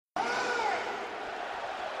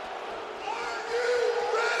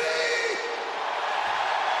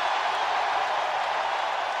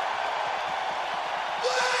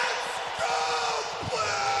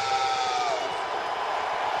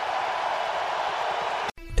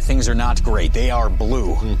Things are not great. They are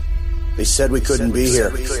blue. They said we couldn't be here.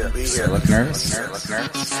 I look nervous. And the Blues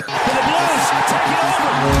take it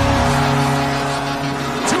over.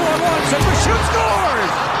 2-on-1. Super shoot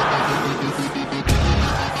scores.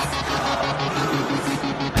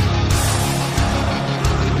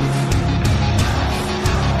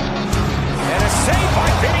 And a save by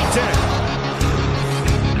Binnington.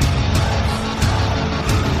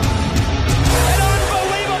 An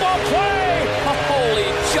unbelievable play. A holy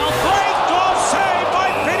jump. Great glove save by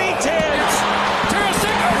Binnington.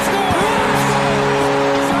 Tarasenko scores.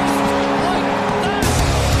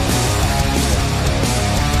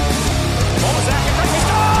 What was that? He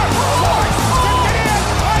scores. Force tipped it in.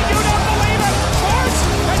 I do not believe it. Force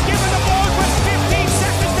has given the Blues with 15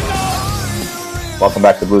 seconds to go. Welcome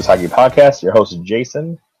back to the Blues Hockey Podcast. Your host is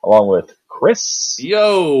Jason, along with Chris.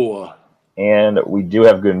 Yo! And we do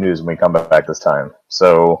have good news when we come back this time.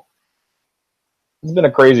 So it's been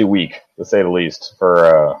a crazy week, to say the least,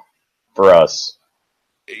 for us.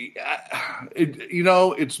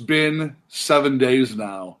 It's been 7 days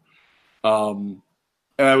now. And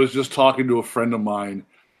I was just talking to a friend of mine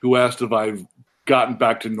who asked if I've gotten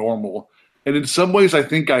back to normal. And in some ways, I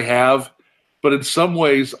think I have. But in some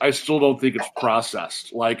ways, I still don't think it's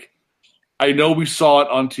processed. Like, I know we saw it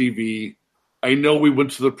on TV. I know we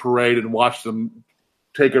went to the parade and watched them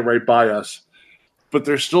take it right by us. But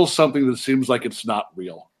there's still something that seems like it's not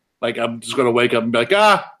real. Like, I'm just going to wake up and be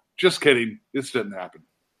like, just kidding. This didn't happen.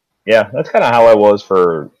 Yeah, that's kind of how I was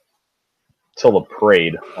till the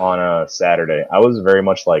parade on Saturday. I was very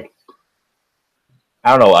much like, I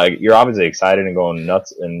don't know, like, you're obviously excited and going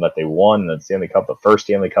nuts and that they won the Stanley Cup. The first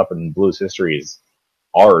Stanley Cup in Blues history is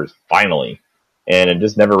ours, finally. And it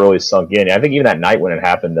just never really sunk in. I think even that night when it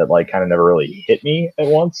happened, that like kind of never really hit me at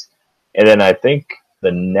once. And then I think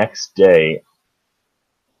the next day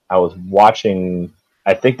I was watching,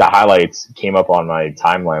 I think the highlights came up on my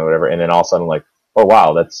timeline or whatever. And then all of a sudden like, oh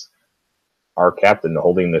wow, that's our captain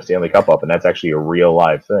holding the Stanley Cup up. And that's actually a real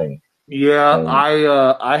live thing. Yeah,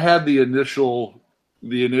 I had the initial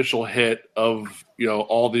hit of,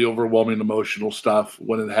 all the overwhelming emotional stuff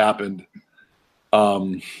when it happened.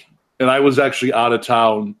 And I was actually out of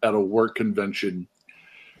town at a work convention.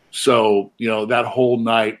 So, that whole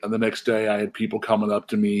night and the next day I had people coming up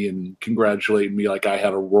to me and congratulating me like I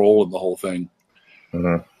had a role in the whole thing.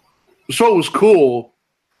 Mm-hmm. So it was cool.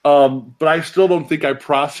 But I still don't think I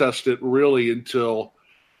processed it really until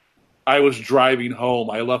I was driving home.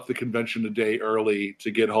 I left the convention a day early to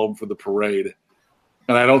get home for the parade.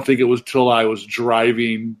 And I don't think it was till I was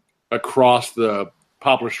driving across the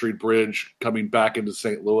Poplar Street Bridge coming back into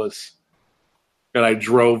St. Louis, and I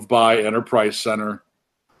drove by Enterprise Center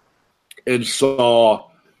and saw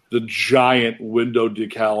the giant window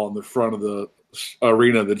decal on the front of the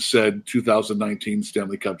arena that said 2019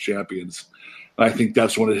 Stanley Cup champions. And I think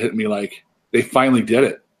that's when it hit me like they finally did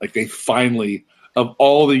it. Like they finally, of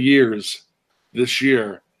all the years this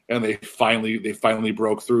year, and they finally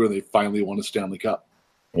broke through and they finally won a Stanley Cup.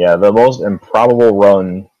 Yeah, the most improbable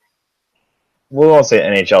run, we won't say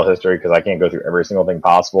NHL history because I can't go through every single thing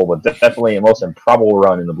possible, but definitely the most improbable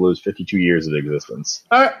run in the Blues' 52 years of existence.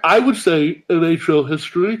 I would say NHL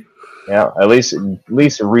history. Yeah, at least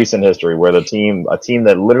recent history where a team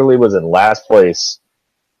that literally was in last place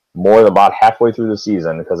more than about halfway through the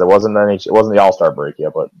season because it wasn't the All-Star break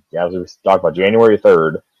yet, but yeah, as we talked about January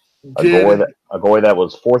 3rd, a goalie that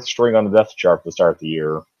was fourth string on the depth chart to start the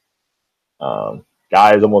year.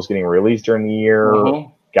 Guys almost getting released during the year. Uh-huh.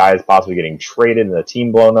 Guys possibly getting traded and the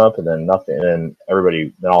team blown up, and then nothing. And then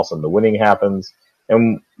everybody. Then all of a sudden the winning happens.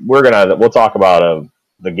 And we'll talk about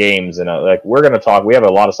the games and we're gonna talk. We have a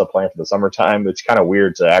lot of stuff planned for the summertime. It's kind of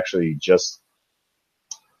weird to actually just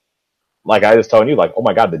like I was telling you, like, oh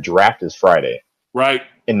my god, the draft is Friday, right?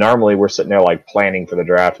 And normally we're sitting there like planning for the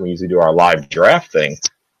draft. We usually do our live draft thing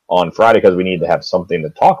on Friday because we need to have something to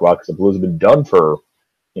talk about because the Blues have been done for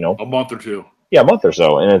a month or two. Yeah, a month or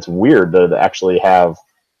so, and it's weird to actually have,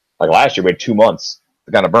 like last year we had 2 months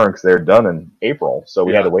to kind of burn because they're done in April, so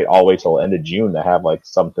we had to wait all the way till the end of June to have like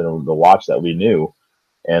something to watch that we knew,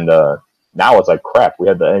 and now it's like crap. We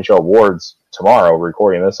had the NHL awards tomorrow,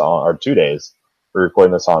 recording this or 2 days. We're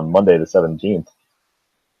recording this on Monday the 17th,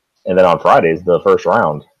 and then on Fridays the first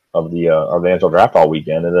round of the NHL draft all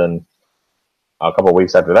weekend, and then a couple of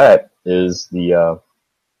weeks after that is the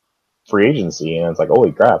free agency, and it's like,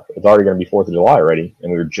 holy crap, it's already going to be 4th of July already,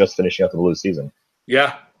 and we were just finishing up the Blues season.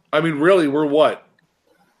 Yeah. I mean, really, we're what,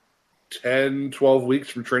 10, 12 weeks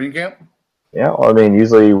from training camp? Yeah, well, I mean,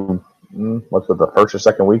 usually, what's with the first or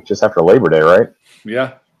second week just after Labor Day, right?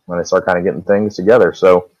 Yeah. When they start kind of getting things together.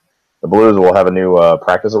 So the Blues will have a new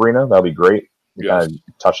practice arena. That'll be great. We kind of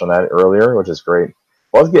touched on that earlier, which is great.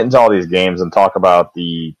 Well, let's get into all these games and talk about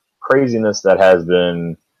the craziness that has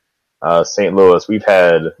been St. Louis. We've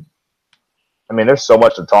had, I mean, there's so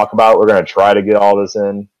much to talk about. We're going to try to get all this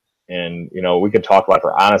in. And, you know, we could talk about it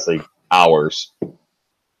for, honestly, hours.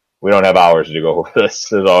 We don't have hours to go over this.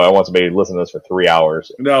 So I want somebody to listen to this for 3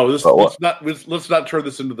 hours. No, let's not turn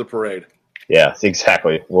this into the parade. Yeah,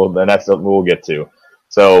 exactly. Well, then that's what we'll get to.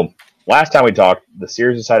 So last time we talked, the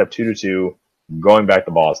series was tied up 2-2, going back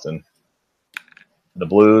to Boston. The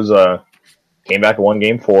Blues came back and won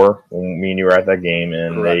Game 4 when me and you were at that game,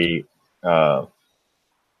 and Correct. they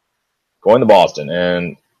going to Boston,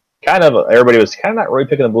 and kind of everybody was kind of not really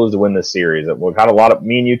picking the Blues to win this series. We had a lot of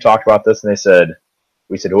me and you talked about this, and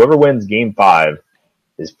we said whoever wins Game 5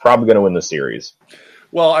 is probably going to win the series.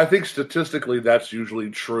 Well, I think statistically that's usually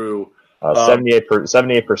true.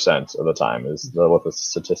 78% of the time is what the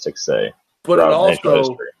statistics say. But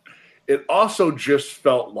throughout it also just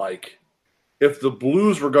felt like if the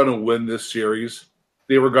Blues were going to win this series,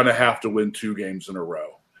 they were going to have to win 2 games in a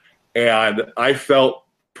row. And I felt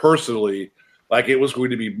personally like it was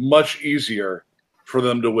going to be much easier for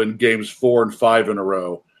them to win games 4 and 5 in a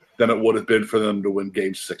row than it would have been for them to win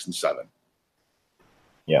games 6 and 7.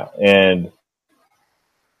 Yeah, and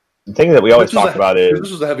the thing that we always talk about is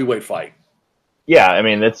this is a heavyweight fight. Yeah, I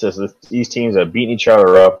mean, it's just these teams have beaten each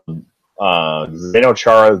other up. Zdeno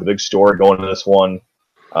Chara is the big story going into this one.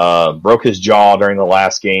 Broke his jaw during the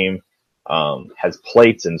last game. Has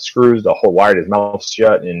plates and screws to hold wired his mouth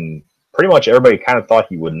shut, and pretty much everybody kind of thought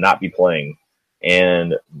he would not be playing.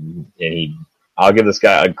 And I'll give this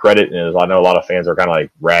guy a credit, and I know a lot of fans are kind of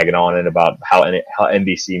like ragging on it about how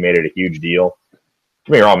NBC made it a huge deal.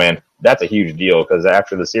 Don't get me wrong, man. That's a huge deal because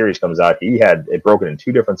after the series comes out, he had it broken in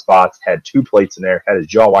 2 different spots, had 2 plates in there, had his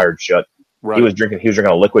jaw wired shut. Right. He was drinking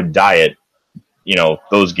a liquid diet,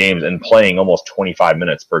 those games and playing almost 25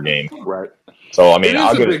 minutes per game. Right. So I mean,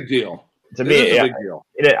 I'll give it a big deal. To me, yeah,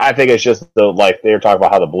 I think it's just they were talking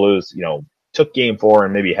about how the Blues, took Game 4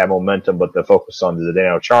 and maybe had momentum, but the focus on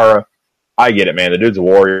Zdeno Chara. I get it, man. The dude's a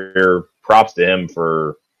warrior. Props to him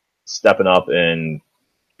for stepping up and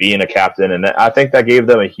being a captain, and I think that gave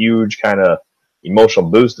them a huge kind of emotional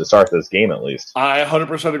boost to start this game, at least. I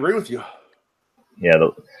 100% agree with you. Yeah,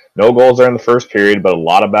 no goals there in the first period, but a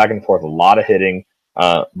lot of back and forth, a lot of hitting.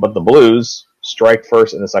 But the Blues strike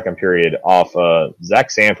first in the second period off Zach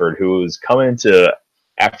Sanford, who's come into,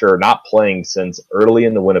 after not playing since early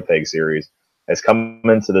in the Winnipeg series, has come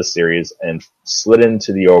into this series and slid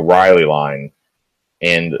into the O'Reilly line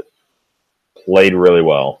and played really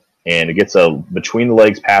well. And it gets a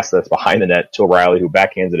between-the-legs pass that's behind the net to O'Reilly, who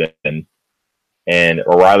backhands it in. And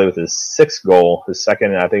O'Reilly with his 6th goal, his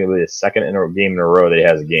second, I think it was his second game in a row that he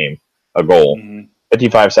has a goal. Mm-hmm.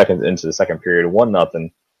 55 seconds into the second period,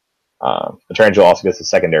 1-0. Pietrangelo also gets a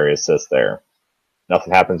secondary assist there.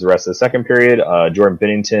 Nothing happens the rest of the second period. Jordan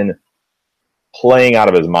Binnington playing out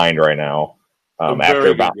of his mind right now.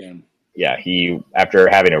 After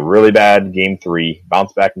having a really bad Game 3,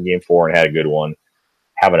 bounced back in Game 4 and had a good one.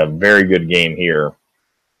 Having a very good game here.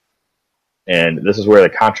 And this is where the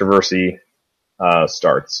controversy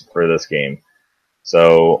starts for this game.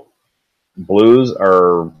 So, Blues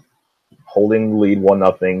are holding the lead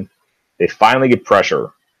 1-0. They finally get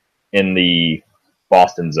pressure in the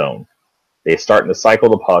Boston zone. They start to cycle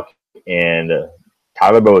the puck, and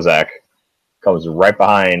Tyler Bozak comes right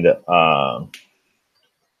behind Noel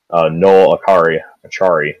Achari,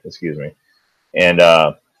 and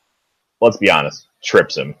let's be honest,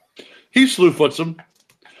 trips him. He slew foots him.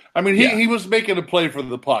 I mean, he was making a play for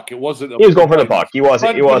the puck. It wasn't. He was going for the puck. He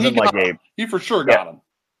wasn't like a. He for sure got him.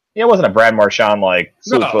 It wasn't a Brad Marchand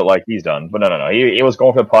slew foot like he's done. But no. He was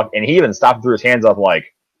going for the puck, and he even stopped and threw his hands up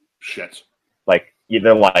like shit. Like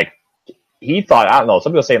either like he thought, I don't know.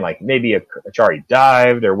 Some people saying like maybe Achari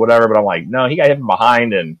dived or whatever, but I'm like, no, he got hit from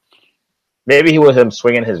behind, and maybe he was him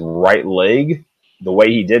swinging his right leg the way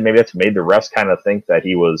he did. Maybe that's made the refs kind of think that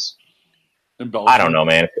he was. I don't know,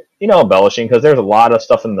 man. Embellishing, because there's a lot of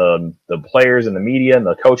stuff in the players and the media and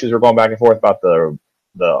the coaches were going back and forth about the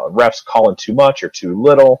refs calling too much or too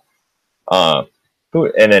little. And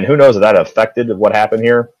then who knows if that affected what happened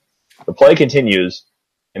here. The play continues,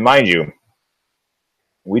 and mind you,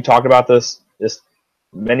 we talked about this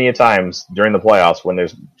many a times during the playoffs. When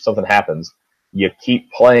there's something happens, you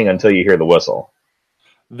keep playing until you hear the whistle.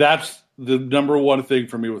 That's the number one thing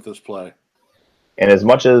for me with this play. And as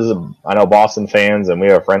much as I know Boston fans, and we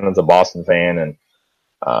have a friend that's a Boston fan, and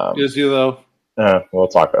is he though? We'll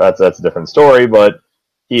talk. That's a different story. But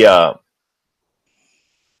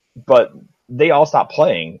but they all stopped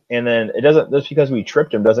playing, and then it doesn't. Just because we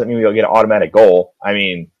tripped him doesn't mean we'll get an automatic goal. I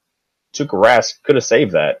mean, Tuukka Rask could have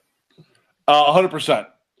saved that. 100%.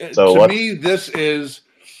 So to me, this is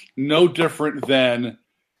no different than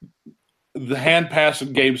the hand pass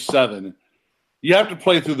in Game 7. You have to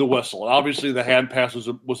play through the whistle. And obviously, the hand pass was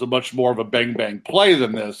a much more of a bang-bang play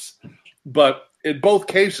than this. But in both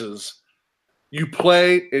cases, you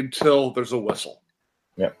play until there's a whistle.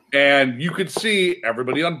 Yep. And you could see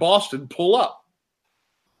everybody on Boston pull up.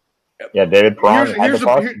 Yeah, David Perron had the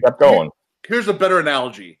puck, kept going. Here's a better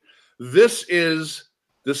analogy. This is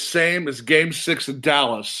the same as Game 6 in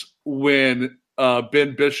Dallas when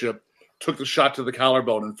Ben Bishop took the shot to the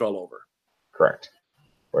collarbone and fell over. Correct.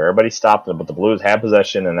 Where everybody stopped them, but the Blues had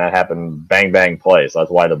possession, and that happened bang play. So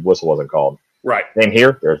that's why the whistle wasn't called. Right. Same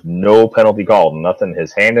here. There's no penalty called. Nothing.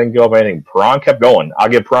 His hand didn't go up anything. Perron kept going. I'll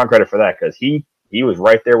give Perron credit for that because he was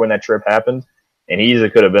right there when that trip happened, and he easily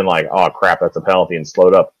could have been like, oh, crap, that's a penalty, and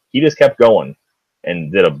slowed up. He just kept going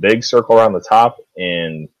and did a big circle around the top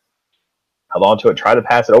and held on to it, tried to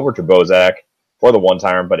pass it over to Bozak for the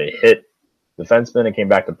one-timer, but it hit the defenseman and came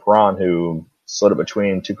back to Perron, who slid it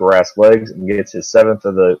between Tuukka Rask's legs and gets his 7th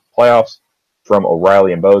of the playoffs from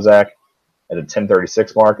O'Reilly and Bozak at the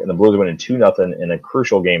 10:36 mark, and the Blues winning 2-0 in a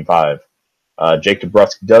crucial Game 5. Jake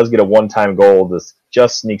DeBrusk does get a one-time goal. This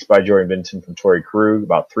just sneaks by Jordan Binnington from Torrey Krug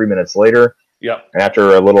about 3 minutes later. Yep. And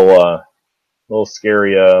after a little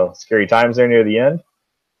scary times there near the end,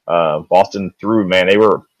 Boston threw, man, they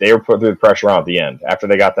were put through the pressure on at the end. After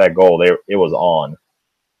they got that goal, it was on.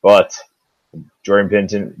 But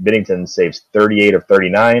Jordan Binnington saves 38 of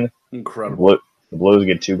 39. Incredible. The Blues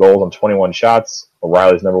get 2 goals on 21 shots.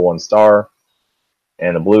 O'Reilly's number 1 star.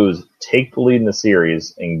 And the Blues take the lead in the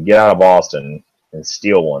series and get out of Boston and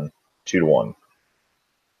steal one, 2-1.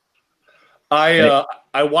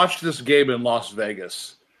 I watched this game in Las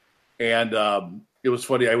Vegas, and it was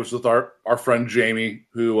funny. I was with our friend Jamie,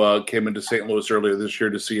 who came into St. Louis earlier this year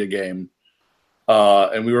to see a game.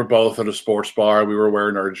 And we were both at a sports bar. We were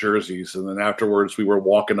wearing our jerseys. And then afterwards, we were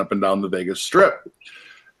walking up and down the Vegas Strip.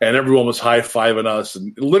 And everyone was high-fiving us.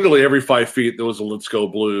 And literally every 5 feet, there was a Let's Go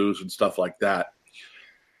Blues and stuff like that.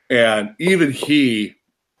 And even he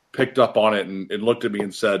picked up on it and looked at me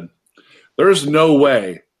and said, there's no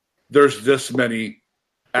way there's this many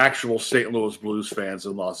actual St. Louis Blues fans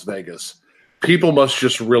in Las Vegas. People must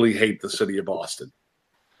just really hate the city of Boston.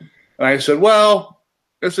 And I said,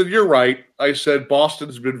 you're right. I said,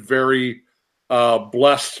 Boston's been very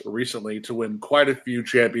blessed recently to win quite a few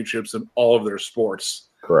championships in all of their sports.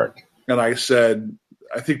 Correct. And I said,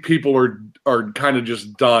 I think people are kind of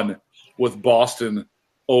just done with Boston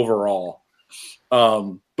overall.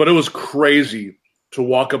 But it was crazy to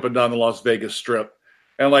walk up and down the Las Vegas Strip.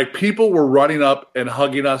 And like people were running up and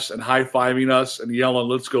hugging us and high-fiving us and yelling,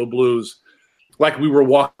 "Let's go Blues," like we were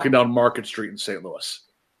walking down Market Street in St. Louis.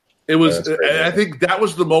 It was, and I think that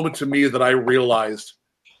was the moment to me that I realized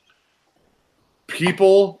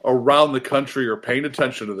people around the country are paying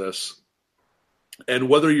attention to this. And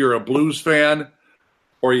whether you're a Blues fan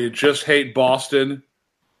or you just hate Boston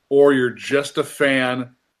or you're just a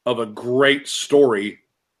fan of a great story,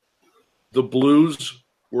 the Blues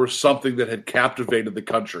were something that had captivated the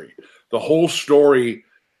country. The whole story,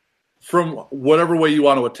 from whatever way you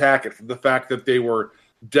want to attack it, from the fact that they were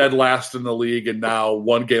dead last in the league and now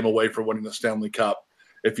 1 game away from winning the Stanley Cup.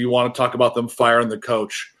 If you want to talk about them firing the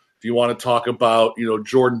coach, if you want to talk about,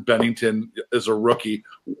 Jordan Binnington as a rookie,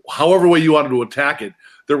 however way you wanted to attack it,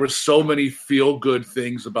 there were so many feel-good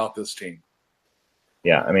things about this team.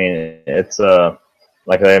 Yeah, I mean, it's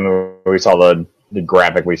we saw the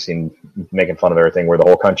graphic we've seen making fun of everything, where the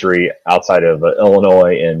whole country outside of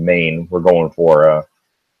Illinois and Maine were going for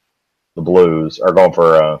the Blues, or going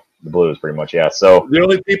for the Blues, pretty much. Yeah. So the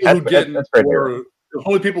only people who didn't were the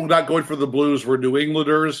only people not going for the Blues were New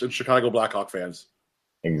Englanders and Chicago Blackhawk fans.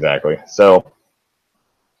 Exactly. So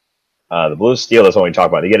the Blues steal this when we talk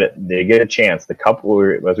about it. They get a chance. The Cup,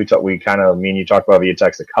 as we talk, me and you talked about via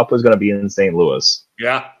text. The Cup was going to be in St. Louis.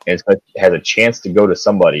 Yeah, and it has a chance to go to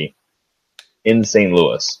somebody in St.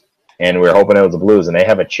 Louis, and we were hoping it was the Blues, and they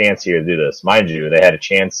have a chance here to do this. Mind you, they had a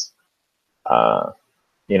chance, to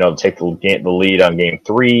take the lead on Game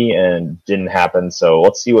 3, and didn't happen. So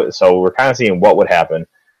let's see So we're kind of seeing what would happen.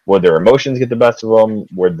 Would their emotions get the best of them?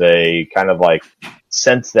 Would they kind of like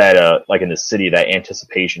sense that, like in the city, that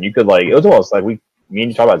anticipation? You could it was almost like me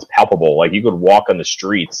and you talk about it's palpable. Like you could walk on the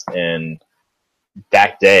streets and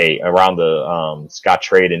that day around the Scott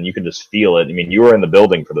trade, and you could just feel it. I mean, you were in the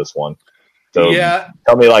building for this one. So yeah.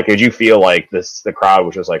 Tell me, did you feel like the crowd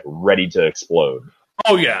was just ready to explode?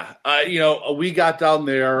 Oh yeah. We got down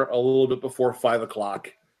there a little bit before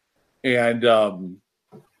 5:00, and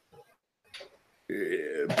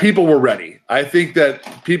people were ready. I think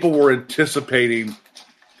that people were anticipating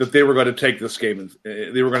that they were going to take this game,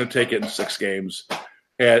 and they were going to take it in 6 games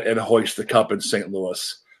and hoist the cup in St.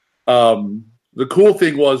 Louis. The cool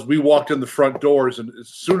thing was we walked in the front doors, and as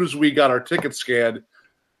soon as we got our ticket scanned,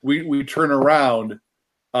 we turn around,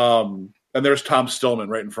 and there's Tom Stillman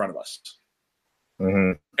right in front of us.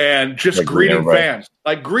 Mm-hmm. And just Like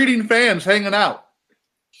greeting fans hanging out.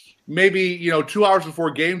 Maybe, 2 hours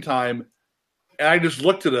before game time, and I just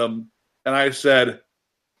looked at him, and I said,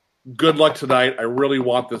 good luck tonight. I really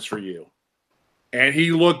want this for you. And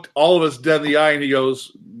he looked all of us dead in the eye, and he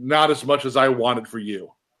goes, not as much as I wanted for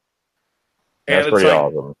you. That's and pretty it's like,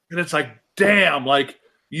 awesome. And it's like, damn, like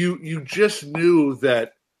you just knew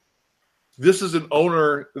that this is an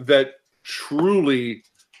owner that truly,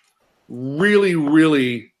 really,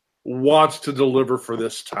 really wants to deliver for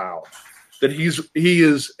this town. That he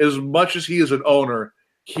is, as much as he is an owner,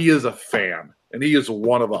 he is a fan, and he is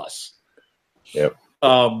one of us. Yep.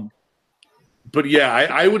 But yeah,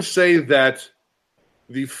 I would say that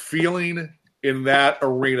the feeling in that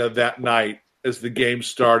arena that night as the game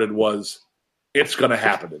started was, it's going to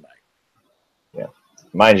happen tonight. Yeah.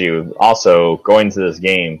 Mind you, also going to this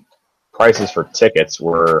game, prices for tickets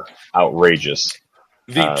were outrageous.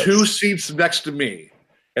 The 2 seats next to me,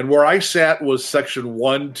 and where I sat was section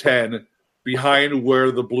 110, behind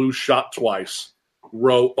where the Blues shot twice,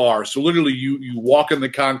 row R. So literally you walk in the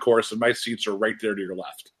concourse, and my seats are right there to your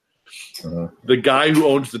left. Mm-hmm. The guy who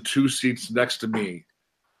owns the 2 seats next to me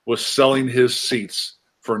was selling his seats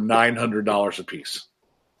for $900 a piece.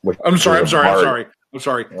 I'm sorry,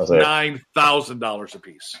 $9,000 a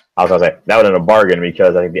piece. I was going to say, that would have been a bargain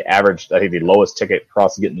because I think the lowest ticket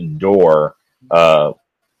cost to get in the door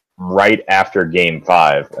right after Game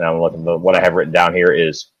 5, and I'm looking, what I have written down here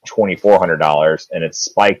is $2,400, and it's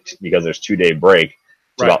spiked because there's 2-day break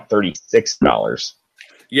to about $36.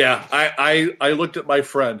 Yeah, I looked at my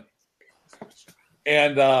friend,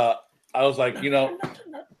 and I was like,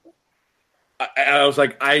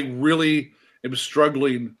 I really am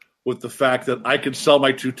struggling with the fact that I could sell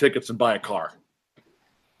my 2 tickets and buy a car.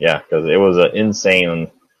 Yeah, because it was an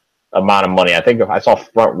insane amount of money. I think if I saw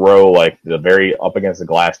front row, like the very up against the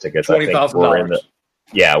glass tickets, $20,000.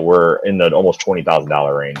 We're in the almost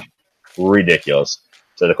 $20,000 range. Ridiculous.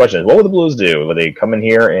 So the question is, what would the Blues do? Would they come in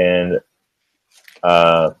here and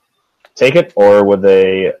take it, or would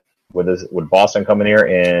Boston come in here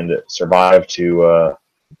and survive to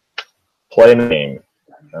play in the game?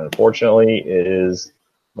 Unfortunately, it is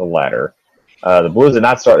the latter. The Blues did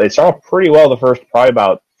not start. They started pretty well the first probably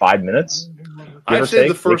about 5 minutes. I'd say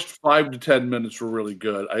the first 5 to 10 minutes were really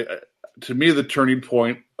good. To me, the turning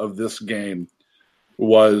point of this game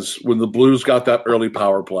was when the Blues got that early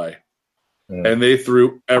power play, and they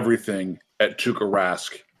threw everything at Tuukka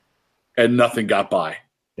Rask, and nothing got by.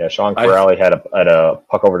 Yeah, Sean Corrali had a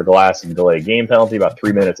puck over the glass and delay game penalty about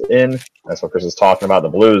 3 minutes in. That's what Chris is talking about. The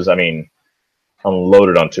Blues,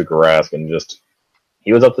 unloaded on Tuukka Rask, and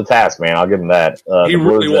he was up to task, man. I'll give him that. He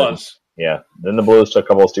really was. Yeah. Then the Blues took a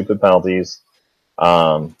couple of stupid penalties.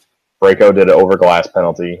 Braco did an over glass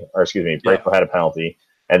penalty, Braco had a penalty.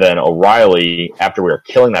 And then O'Reilly, after we were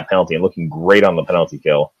killing that penalty and looking great on the penalty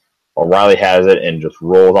kill, O'Reilly has it and just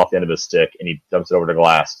rolls off the end of his stick, and he dumps it over the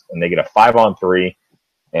glass. And they get a 5-on-3,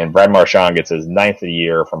 and Brad Marchand gets his 9th of the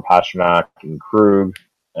year from Pastrnak and Krug.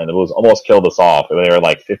 And the Blues almost killed us off. They were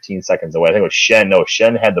like 15 seconds away. I think it was Shen. No,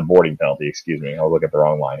 Shen had the boarding penalty. Excuse me. I was looking at the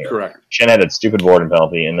wrong line here. Correct. Shen had that stupid boarding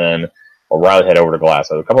penalty, and then O'Reilly had over the glass.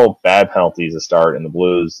 So a couple of bad penalties to start, and the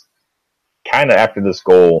Blues kind of after this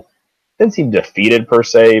goal didn't seem defeated per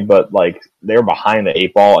se, but they were behind the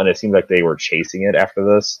 8 ball, and it seemed like they were chasing it after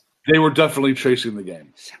this. They were definitely chasing the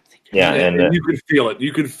game. Yeah, and you could feel it.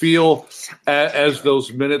 You could feel as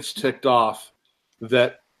those minutes ticked off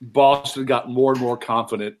that Boston got more and more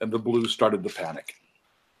confident, and the Blues started to panic.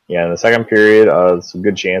 Yeah, in the second period, some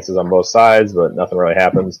good chances on both sides, but nothing really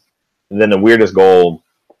happens. And then the weirdest goal,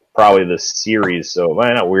 probably this series. So,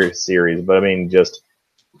 not weird series, but just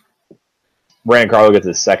Brandon Carlo gets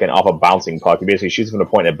his second off a bouncing puck. He basically shoots from the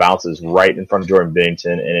point that bounces right in front of Jordan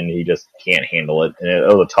Binnington, and then he just can't handle it. And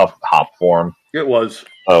it was a tough hop for him. It was.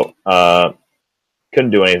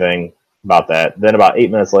 Couldn't do anything about that. Then about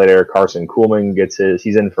 8 minutes later, Carson Kuhlman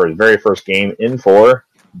he's in for his very first game in for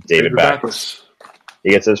David Backes.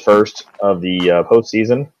 He gets his first of the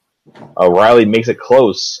postseason. O'Reilly makes it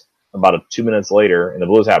close about 2 minutes later, and the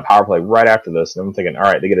Blues have a power play right after this. And I'm thinking, all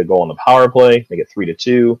right, they get a goal on the power play, they get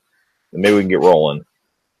 3-2, and maybe we can get rolling.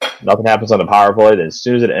 Nothing happens on the power play. Then as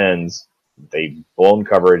soon as it ends, they blown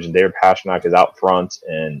coverage, and David Pastrnak is out front,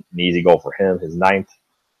 and an easy goal for him, his 9th.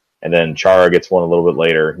 And then Chara gets one a little bit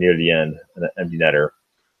later, near the end, an empty netter.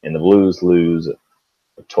 And the Blues lose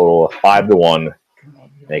a total of 5-1.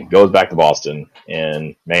 And it goes back to Boston.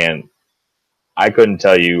 And, man, I couldn't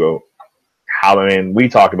tell you how, we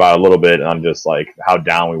talked about it a little bit on just like how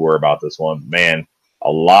down we were about this one. Man, a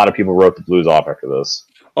lot of people wrote the Blues off after this.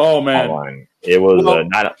 Oh, man. Online. It was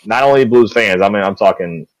not only Blues fans. I'm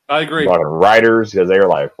talking. I agree. I'm talking writers, because they were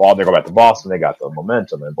like, well, they go back to Boston. They got the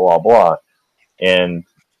momentum and blah, blah. And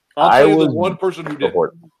I'll tell you was the one person who did.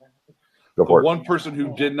 Go for it. One person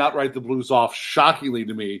who did not write the Blues off, shockingly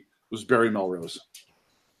to me, was Barry Melrose.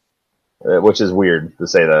 Which is weird to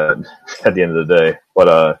say that at the end of the day.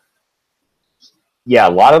 But, yeah,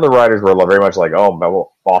 a lot of the writers were very much like,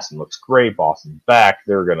 oh, Boston looks great. Boston's back.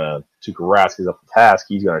 They're going to – Tuukka Rask is up the task.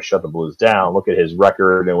 He's going to shut the Blues down. Look at his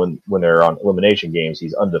record. And when they're on elimination games,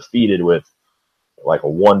 he's undefeated with like a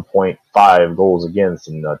 1.5 goals against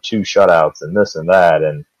and 2 shutouts and this and that.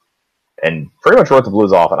 And pretty much wrote the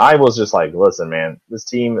Blues off. And I was just like, listen, man, this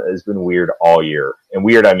team has been weird all year. And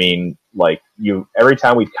weird, I mean, like, every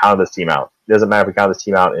time we've counted this team out, it doesn't matter if we count this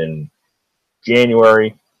team out in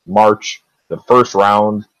January, March, the first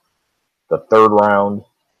round, the third round.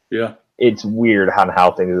 Yeah. It's weird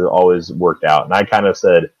how things have always worked out. And I kind of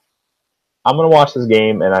said, I'm going to watch this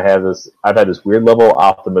game, and I've had this weird level of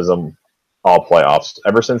optimism all playoffs.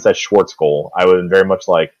 Ever since that Schwartz goal, I was very much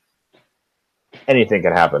like, anything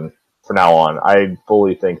can happen. From now on, I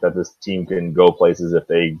fully think that this team can go places if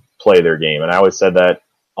they play their game. And I always said that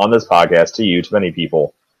on this podcast to you, to many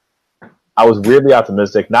people. I was weirdly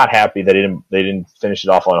optimistic, not happy that they didn't finish it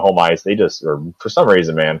off on home ice. They just, or for some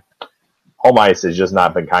reason, man, home ice has just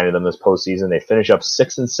not been kind to them this postseason. They finish up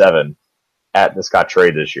 6-7 at the Scott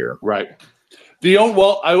trade this year. Right. I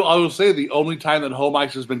will say the only time that home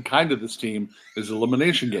ice has been kind to this team is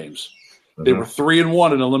elimination games. Mm-hmm. They were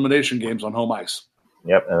 3-1 in elimination games on home ice.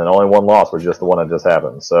 Yep, and then only one loss was just the one that just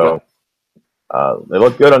happened. So they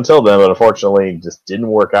looked good until then, but unfortunately just didn't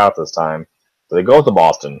work out this time. So they go to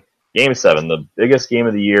Boston. Game 7, the biggest game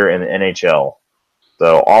of the year in the NHL.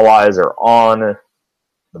 So all eyes are on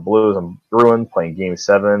the Blues and Bruins playing Game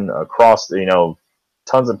 7. Across,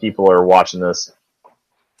 tons of people are watching this.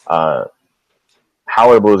 How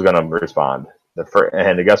are the Blues going to respond?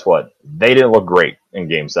 And guess what? They didn't look great in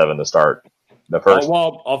Game 7 to start.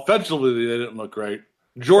 Offensively, they didn't look great.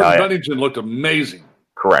 Jordan Bennington looked amazing.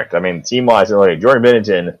 Correct. Team-wise, Jordan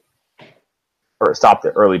Bennington stopped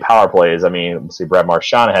the early power plays. Brad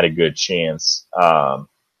Marchand had a good chance.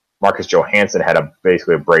 Marcus Johansson had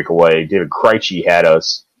basically a breakaway. David Krejci had a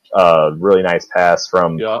really nice pass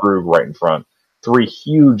from Krug right in front. 3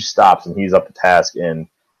 huge stops, and he's up the task. And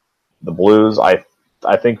the Blues, I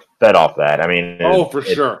think, fed off that. For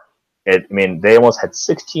sure. They almost had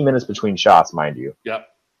 16 minutes between shots, mind you. Yep.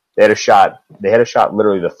 They had a shot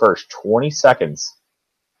literally the first 20 seconds,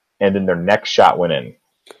 and then their next shot went in,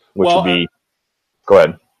 which would be. Go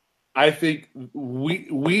ahead. I think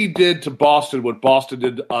we did to Boston what Boston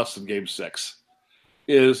did to us in Game 6.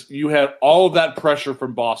 Is you had all of that pressure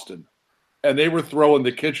from Boston, and they were throwing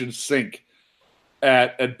the kitchen sink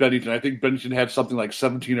at Bennington. I think Bennington had something like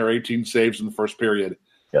 17 or 18 saves in the first period.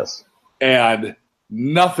 Yes. And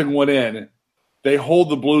nothing went in. They hold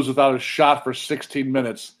the Blues without a shot for 16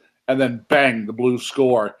 minutes, and then bang, the Blues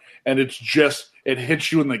score. And it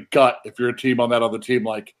hits you in the gut if you're a team on that other team.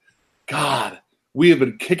 Like, God, we have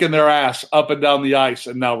been kicking their ass up and down the ice,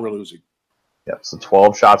 and now we're losing. Yep. So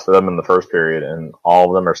 12 shots for them in the first period, and all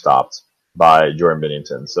of them are stopped by Jordan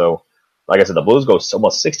Bennington. So, like I said, the Blues go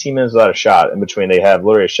almost 16 minutes without a shot. In between, they have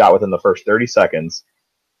literally a shot within the first 30 seconds,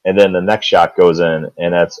 and then the next shot goes in,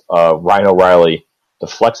 and that's Ryan O'Reilly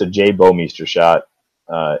deflects a Jay Bouwmeester shot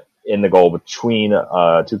in the goal between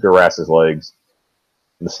Tuukka Rask's legs.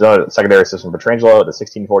 The secondary assist from Pietrangelo at the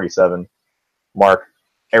 16:47 mark.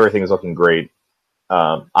 Everything is looking great.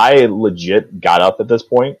 I legit got up at this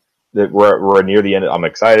point. That we're near the end. I'm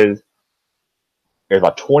excited. There's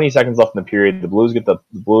about 20 seconds left in the period. The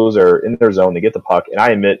Blues are in their zone. They get the puck, and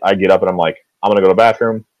I admit, I get up and I'm like, I'm gonna go to the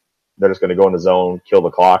bathroom. They're just gonna go in the zone, kill the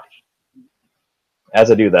clock. As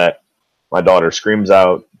I do that, my daughter screams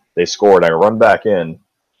out. They scored. I run back in.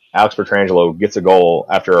 Alex Pietrangelo gets a goal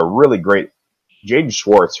after a really great Jaden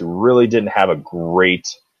Schwartz, who really didn't have a great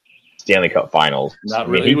Stanley Cup Finals. Not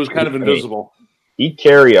really. He was kind of invisible.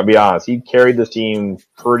 I'll be honest, he carried this team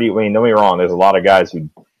pretty. Don't get me wrong. There's a lot of guys who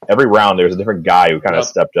every round there's a different guy who kind of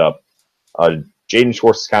stepped up. Jaden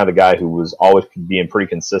Schwartz is kind of the guy who was always being pretty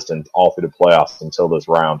consistent all through the playoffs until this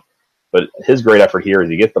round. But his great effort here is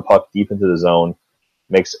he gets the puck deep into the zone,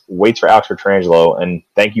 waits for Alex Pietrangelo, and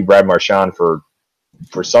thank you, Brad Marchand, for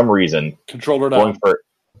some reason controlled it out.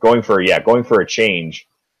 Going for a change,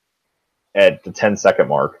 at the 10-second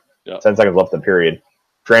mark. Yep. 10 seconds left in the period.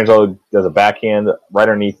 Petrangelo does a backhand right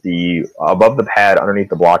above the pad, underneath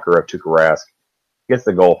the blocker of Tuukka Rask. Gets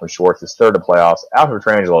the goal from Schwartz. His third of playoffs. Alfred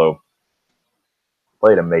Petrangelo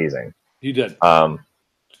played amazing. He did. I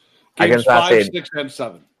Games cannot 5, say, 6, and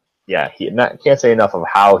 7. yeah, can't say enough of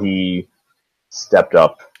how he stepped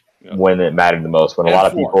up when it mattered the most. When a lot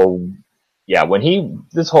of people, when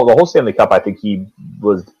the whole Stanley Cup, I think he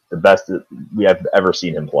was the best that we have ever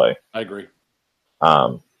seen him play. I agree.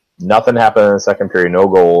 Nothing happened in the second period. No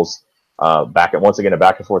goals. Once again a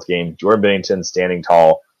back and forth game. Jordan Binnington standing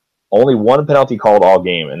tall. Only one penalty called all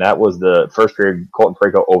game, and that was the first period Colton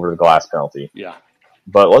Parayko over the glass penalty. Yeah.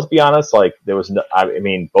 But let's be honest, like there was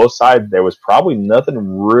both sides, there was probably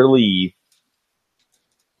nothing really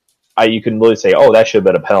you can really say, oh, that should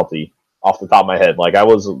have been a penalty off the top of my head. Like there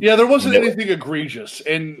wasn't anything egregious.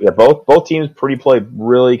 And both teams played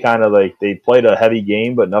really kind of like they played a heavy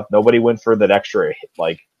game, but nobody went for that extra hit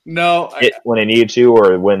when they needed to,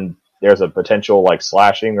 or when there's a potential like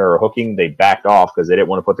slashing or hooking, they backed off because they didn't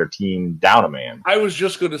want to put their team down a man. I was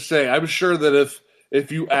just going to say, I'm sure that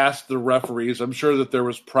if you asked the referees, I'm sure that there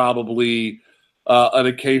was probably an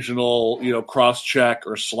occasional, cross check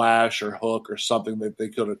or slash or hook or something that they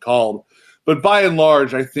could have called. But by and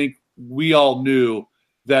large, I think we all knew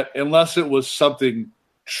that unless it was something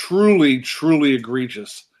truly, truly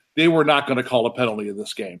egregious, they were not going to call a penalty in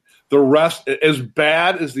this game. The rest, as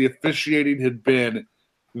bad as the officiating had been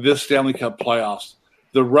this Stanley Cup playoffs,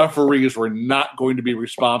 the referees were not going to be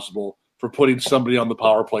responsible for putting somebody on the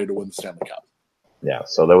power play to win the Stanley Cup. Yeah,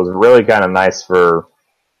 so that was really kind of nice for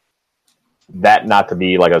that not to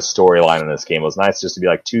be like a storyline in this game. It was nice just to be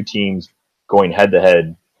like two teams going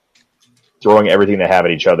head-to-head, throwing everything they have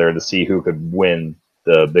at each other to see who could win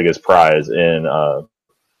the biggest prize in the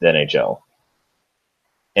NHL.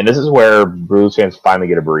 And this is where Blues fans finally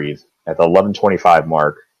get a breathe. At the 11:25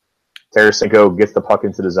 mark, Tarasenko gets the puck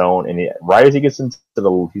into the zone, and right as he gets into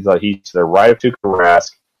he's to the right of Tuukka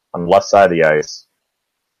Rask on the left side of the ice.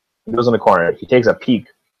 He goes in the corner. He takes a peek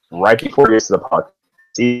right before he gets to the puck.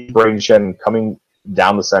 Sees Brayden Schenn coming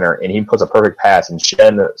down the center, and he puts a perfect pass, and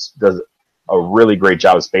Schenn does a really great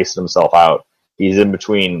job of spacing himself out. He's in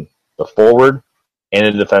between the forward and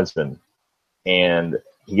the defenseman, and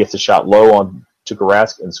he gets a shot low on Tuukka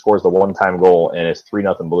Rask and scores the one-time goal, and it's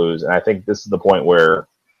 3-0 Blues. And I think this is the point where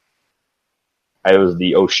it was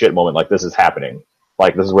the oh shit moment. Like, this is happening.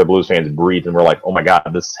 Like, this is where Blues fans breathe, and we're like, oh my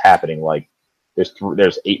god, this is happening. Like,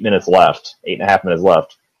 there's 8 minutes left, 8.5 minutes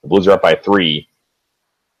left. The Blues are up by 3.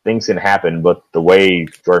 Things can happen, but the way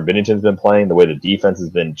Jordan Binnington's been playing, the way the defense has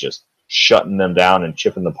been just shutting them down and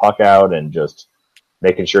chipping the puck out and just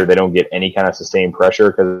making sure they don't get any kind of sustained pressure.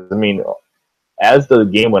 Because, as the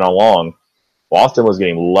game went along, Boston was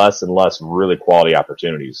getting less and less really quality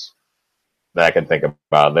opportunities that I can think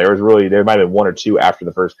about. There might have been one or two after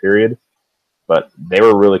the first period, but they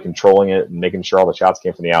were really controlling it and making sure all the shots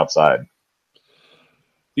came from the outside.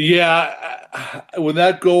 Yeah, when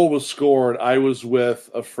that goal was scored, I was with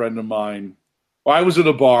a friend of mine. Well, I was in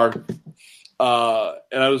a bar, and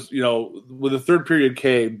I was, when the third period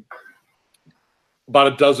came,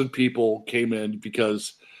 about a dozen people came in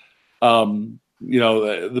because,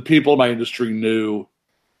 the people in my industry knew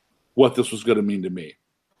what this was going to mean to me.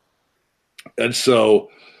 And so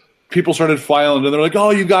people started filing, and they're like,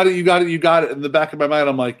 oh, you got it. In the back of my mind,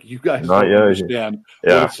 I'm like, you guys don't understand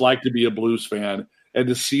what it's like to be a Blues fan and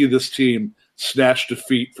to see this team snatch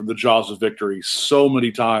defeat from the jaws of victory so many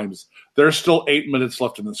times. There's still 8 minutes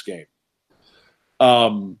left in this game.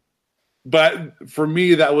 But for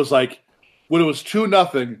me, that was like, when it was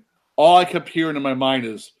 2-0, all I kept hearing in my mind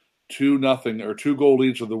is 2-0 or 2-goal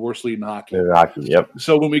leads are the worst lead in hockey. Yep.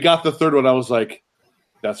 So when we got the third one, I was like,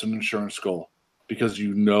 that's an insurance goal, because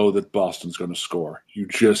you know that Boston's going to score. You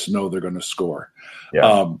just know they're going to score.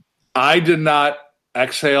 Yeah. I did not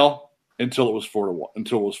exhale until it was 4-1,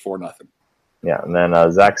 until it was 4-0. Yeah, and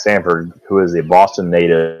then Zach Sanford, who is a Boston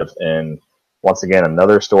native, and once again,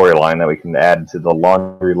 another storyline that we can add to the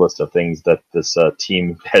laundry list of things that this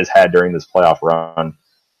team has had during this playoff run.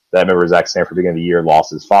 That I remember Zach Sanford, beginning of the year,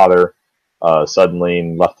 lost his father suddenly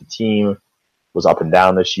and left the team, was up and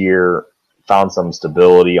down this year, found some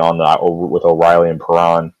stability with O'Reilly and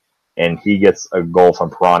Perron, and he gets a goal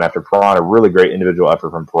from Perron after Perron, a really great individual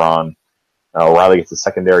effort from Perron. O'Reilly gets a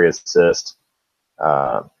secondary assist.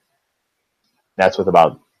 That's with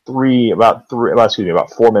about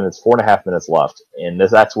 4.5 minutes left, and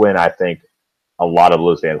that's when I think a lot of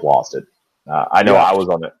Blues fans lost it. I know I was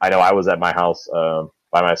at my house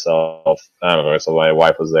by myself. I don't know, so my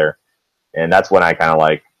wife was there, and that's when I kind of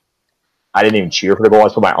I didn't even cheer for the goal. I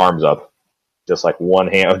just put my arms up just like one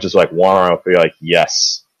hand, just like one arm up, be like,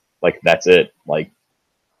 yes, like that's it. Like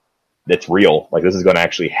it's real. Like this is going to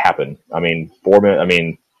actually happen. I mean, 4 minutes. I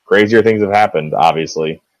mean, crazier things have happened,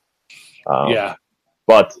 obviously. Yeah.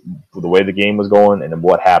 But the way the game was going and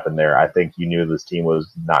what happened there, I think you knew this team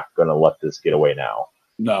was not going to let this get away now.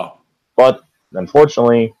 No. But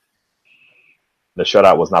unfortunately, the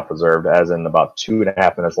shutout was not preserved, as in about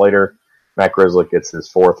 2.5 minutes later, Matt Grzelcyk gets his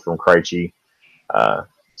fourth from Krejci.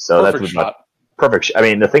 So Perfect that's shot. perfect. I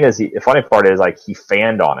mean, the thing is, the funny part is, like, he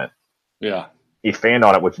fanned on it. Yeah. He fanned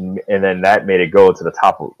on it, and then that made it go to the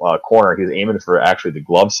top corner. He was aiming for actually the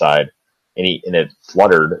glove side, and it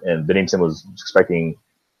fluttered, and Binnington was expecting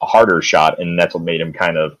a harder shot, and that's what made him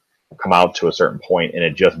kind of come out to a certain point, and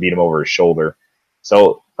it just beat him over his shoulder.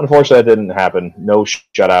 So, unfortunately, that didn't happen. No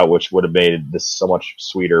shutout, which would have made this so much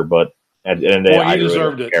sweeter, but at the end of the day, Well, I he really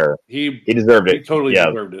deserved don't it. care. He deserved it. He totally Yeah.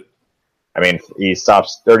 deserved it. I mean, he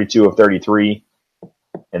stops 32 of 33,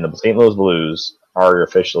 and the St. Louis Blues are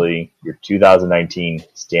officially your 2019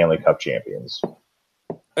 Stanley Cup champions.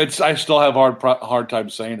 I still have hard time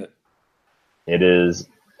saying it. It is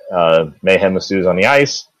mayhem ensues on the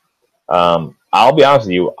ice. I'll be honest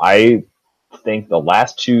with you. I think the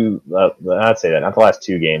last two, not say that, not the last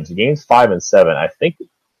two games, games 5 and 7, I think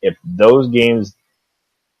if those games,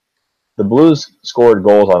 the Blues scored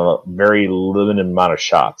goals on a very limited amount of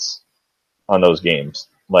shots on those games.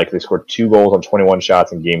 Like they scored 2 goals on 21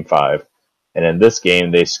 shots in game 5. And in this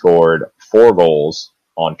game, they scored 4 goals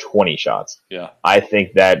on 20 shots. Yeah. I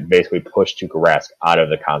think that basically pushed Tuukka Rask out of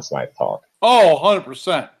the Conn Smythe talk. Oh,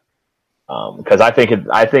 100%. Because I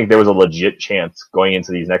think there was a legit chance going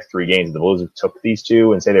into these next 3 games, if the Blues took these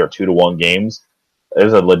 2 and say they were 2-1 games,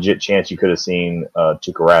 there's a legit chance you could have seen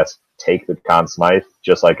Tuukka Rask take the Conn Smythe,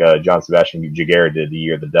 just like John Sebastian Giguère did the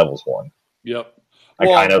year the Devils won. Yep. I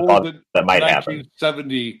kind of thought that might happen.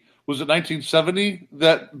 1970, was it 1970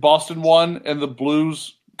 that Boston won and the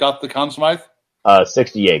Blues got the Conn Smythe?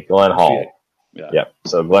 68, Glenn Hall. 68. Yeah. Yep.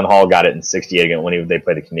 So Glenn Hall got it in 68 again when they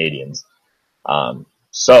played the Canadians.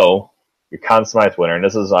 So your Conn Smythe winner, and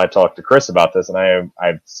this is, I talked to Chris about this, and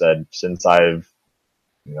I've said since I've,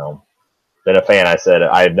 been a fan, I said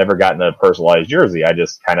I've never gotten a personalized jersey. I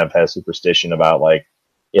just kind of had a superstition about, like,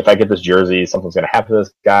 if I get this jersey, something's going to happen to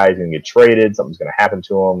this guy. He's going to get traded. Something's going to happen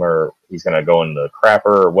to him, or he's going to go in the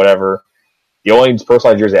crapper or whatever. The only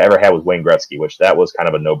personalized jersey I ever had was Wayne Gretzky, which that was kind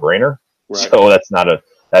of a no-brainer. Right. So that's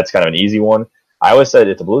kind of an easy one. I always said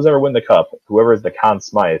if the Blues ever win the Cup, whoever is the Conn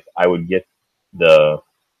Smythe, I would get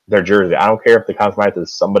their jersey. I don't care if the Conn Smythe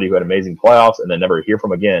is somebody who had amazing playoffs and then never hear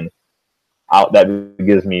from again. That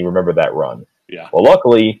gives me remember that run. Yeah. Well,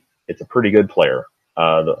 luckily, it's a pretty good player.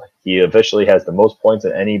 He officially has the most points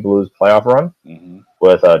in any Blues playoff run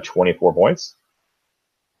with 24 points.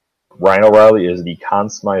 Ryan O'Reilly is the Conn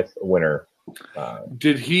Smythe winner.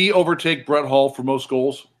 Did he overtake Brett Hull for most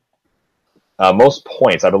goals? Most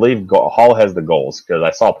points. I believe Hall has the goals because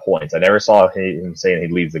I saw points. I never saw him saying he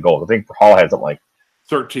leads the goals. I think Hall had something like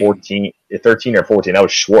 13 or 14. That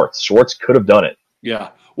was Schwartz. Schwartz could have done it. Yeah.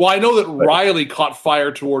 Well, I know that Riley caught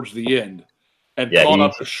fire towards the end and caught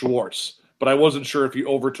up to Schwartz, but I wasn't sure if he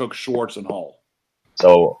overtook Schwartz and Hull.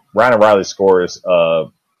 So Ryan O'Reilly scores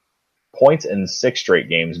points in 6 straight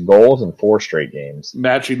games, goals in 4 straight games.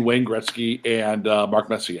 Matching Wayne Gretzky and Mark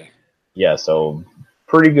Messier. Yeah, so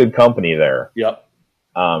pretty good company there. Yep.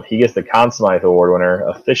 He gets the Conn Smythe Award winner,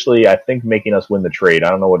 officially, I think, making us win the trade. I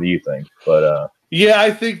don't know what you think, but yeah,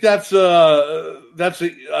 I think that's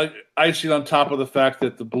icing on top of the fact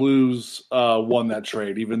that the Blues won that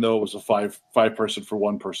trade, even though it was a five person for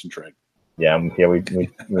 1 person trade. Yeah, we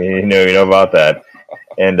know about that.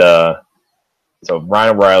 And so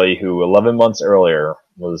Ryan O'Reilly, who 11 months earlier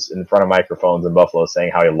was in front of microphones in Buffalo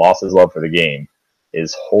saying how he lost his love for the game,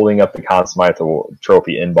 is holding up the Conn Smythe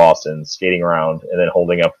trophy in Boston, skating around, and then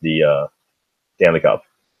holding up the Stanley Cup.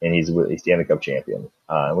 And he's a Stanley Cup champion.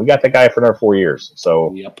 And we got that guy for another 4 years.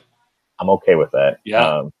 So yep. I'm okay with that.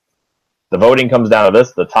 Yeah. The voting comes down to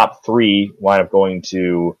this. The top 3 wind up going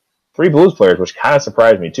to 3 Blues players, which kind of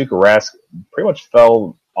surprised me. Tuukka Rask pretty much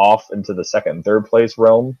fell off into the 2nd and 3rd place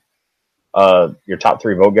realm. Your top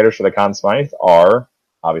 3 vote getters for the Conn Smythe are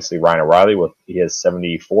obviously Ryan O'Reilly he has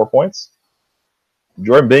 74 points.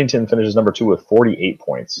 Jordan Binnington finishes number 2 with 48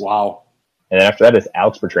 points. Wow. And then after that is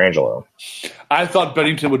Alex Pietrangelo. I thought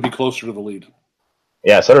Binnington would be closer to the lead.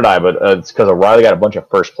 Yeah, so did I, but it's because O'Reilly got a bunch of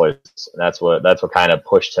first place, and that's what kind of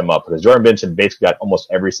pushed him up. Because Jordan Binnington basically got almost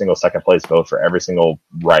every single second place vote for every single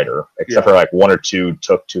writer, except for like 1 or 2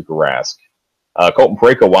 took Tuukka Rask. Colton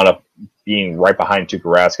Parayko wound up being right behind Tuukka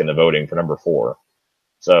Rask in the voting for number 4.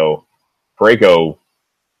 So Parayko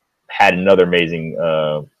had another amazing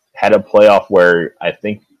had a playoff where I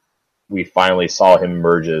think we finally saw him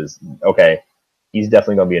emerge as, okay, he's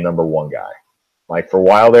definitely going to be a number one guy. Like, for a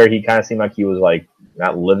while there, he kind of seemed like he was, like,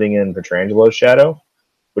 not living in Petrangelo's shadow,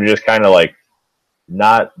 but just kind of, like,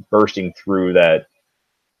 not bursting through that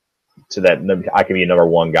to that I can be a number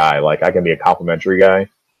one guy. Like, I can be a complimentary guy,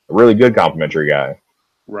 a really good complimentary guy.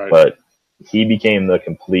 Right. But he became the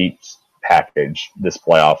complete package this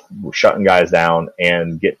playoff, shutting guys down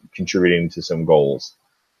and contributing to some goals.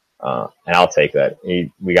 And I'll take that.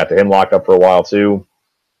 We got him locked up for a while, too.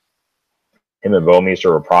 Him and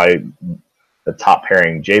Bouwmeester were probably the top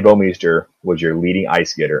pairing. Jay Bouwmeester was your leading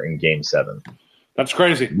ice getter in Game 7. That's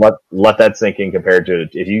crazy. Let that sink in compared to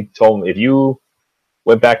if you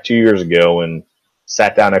went back 2 years ago and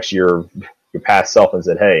sat down next to your past self and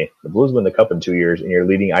said, hey, the Blues win the Cup in 2 years and your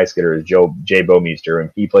leading ice getter is Jay Bouwmeester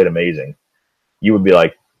and he played amazing, you would be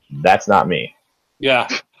like, that's not me. Yeah.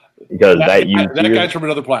 Because that guy's from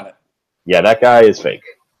another planet. Yeah, that guy is fake.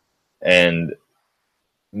 And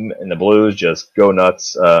the Blues just go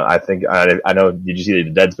nuts. I think I know. Did you see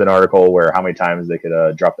the Deadspin article where how many times they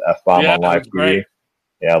could drop the F-bomb on live TV? Great.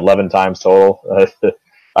 Yeah, 11 times total.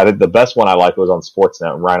 I think the best one I liked was on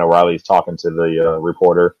Sportsnet. Ryan O'Reilly's talking to the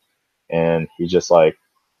reporter, and he's like,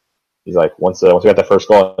 once we got that first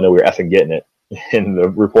goal, I knew we were effing getting it. And the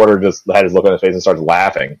reporter just had his look on his face and starts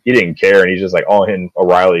laughing. He didn't care, and he's just like, oh, and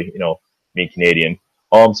O'Reilly, being Canadian.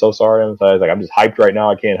 Oh, I'm so sorry. I'm just hyped right now.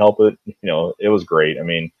 I can't help it. It was great. I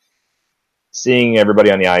mean, seeing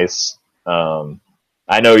everybody on the ice.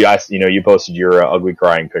 I know you posted your ugly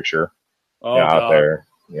crying picture out there.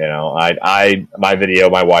 My video,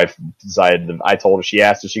 my wife decided. I told her, she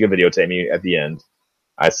asked if she could videotape me at the end.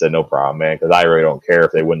 I said no problem, man, because I really don't care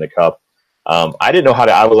if they win the cup. I didn't know how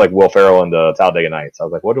to. I was like Will Ferrell in the Talladega Nights. I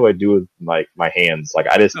was like, what do I do with my hands? Like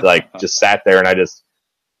I just just sat there and I just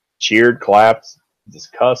cheered, clapped,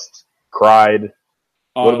 just cussed, cried,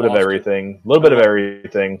 a little bit of everything.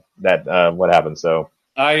 That what happened. So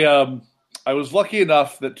I was lucky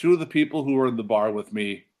enough that two of the people who were in the bar with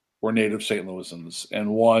me were native St. Louisans, and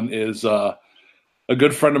one is a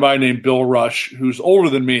good friend of mine named Bill Rush, who's older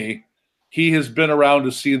than me. He has been around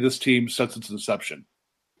to see this team since its inception.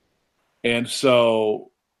 And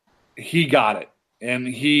so he got it. And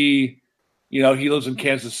he lives in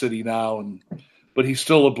Kansas City now, but he's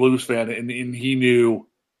still a Blues fan, and he knew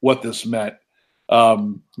what this meant.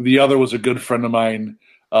 The other was a good friend of mine,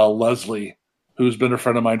 Leslie, who's been a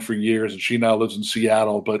friend of mine for years, and she now lives in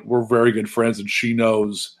Seattle, but we're very good friends, and she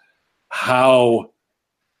knows how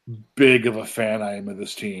big of a fan I am of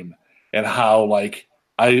this team and how,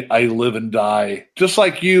 I live and die, just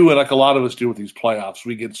like you and like a lot of us do with these playoffs.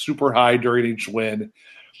 We get super high during each win.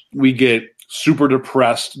 We get super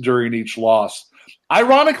depressed during each loss.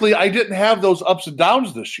 Ironically, I didn't have those ups and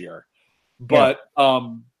downs this year, but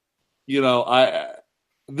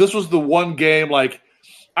this was the one game.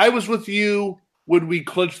 I was with you when we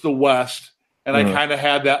clinched the West, and I kind of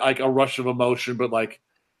had that a rush of emotion, but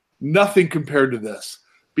nothing compared to this.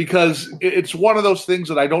 Because it's one of those things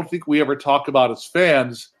that I don't think we ever talk about as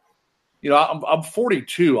fans. I'm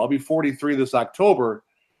 42. I'll be 43 this October.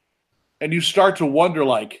 And you start to wonder,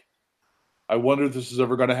 I wonder if this is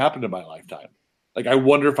ever going to happen in my lifetime. I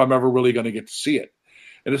wonder if I'm ever really going to get to see it.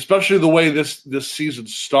 And especially the way this season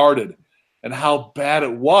started and how bad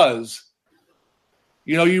it was.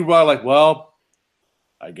 You were well,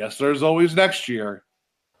 I guess there's always next year.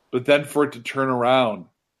 But then for it to turn around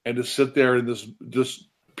and to sit there in this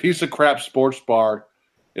piece of crap sports bar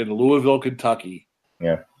in Louisville, Kentucky,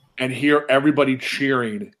 and hear everybody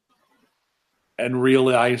cheering and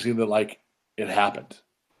realizing that it happened.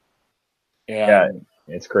 And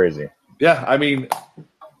it's crazy. Yeah, I mean,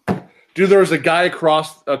 dude, there was a guy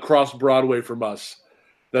across Broadway from us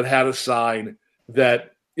that had a sign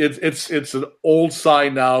that it's an old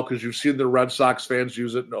sign now because you've seen the Red Sox fans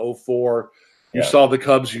use it in 2004. You saw the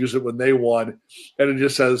Cubs use it when they won, and it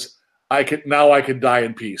just says, I can die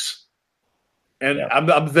in peace. And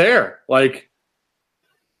I'm there.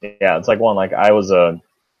 It's one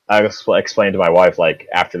I explained to my wife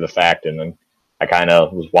after the fact, and then I kind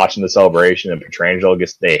of was watching the celebration, and Pietrangelo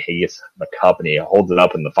gets the cup and he holds it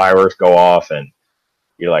up and the fireworks go off, and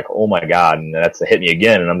you're like, oh my God, and that's hit me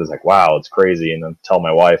again, and I'm just like, wow, it's crazy. And I tell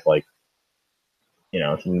my wife we've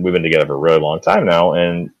been together for a really long time now,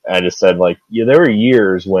 and I just said there were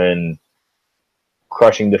years when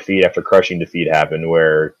crushing defeat after crushing defeat happened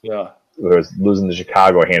where it was losing to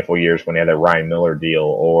Chicago a handful of years when they had that Ryan Miller deal,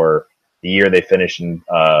 or the year they finished in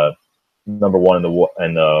number one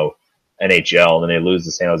in the NHL and then they lose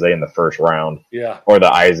to San Jose in the first round, Yeah. or the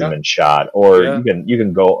Eisenman shot, or Yeah. you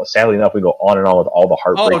can go. Sadly enough, we go on and on with all the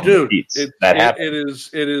heartbreaking Oh, dude, defeats it happen.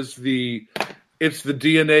 is the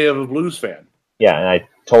DNA of a Blues fan. Yeah, and I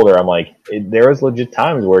told her, I'm like, there was legit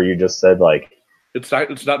times where you just said like, It's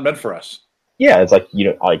not meant for us. yeah, it's like,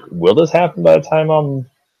 like, will this happen by the time I'm,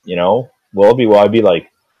 will I be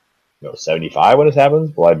like, 75 when this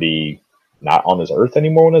happens? Will I be not on this earth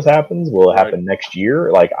anymore when this happens? Will it happen next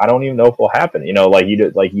year? Like, I don't even know if it will happen. You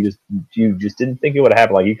just didn't think it would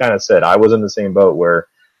happen. Like you kind of said, I was in the same boat where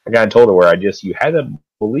I kind of told her where you had that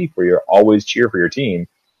belief where you're always cheer for your team,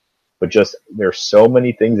 but just there's so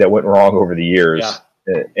many things that went wrong over the years,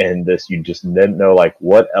 and this you just didn't know like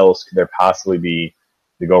what else could there possibly be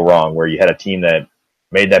to go wrong. Where you had a team that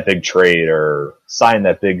made that big trade or signed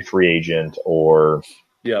that big free agent or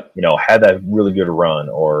had that really good run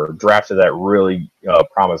or drafted that really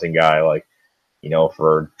promising guy, like,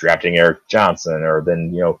 for drafting Eric Johnson or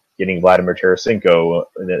then, getting Vladimir Tarasenko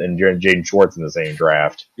and Jaden Schwartz in the same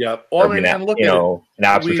draft. Yeah. Well, and Alex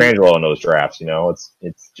Pietrangelo in those drafts,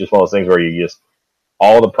 it's just one of those things where you just,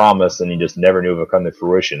 all the promise and you just never knew if it would come to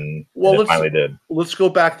fruition. Well, and it finally did. Let's go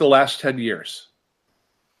back the last 10 years.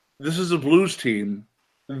 This is a Blues team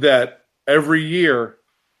that every year,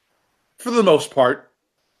 for the most part,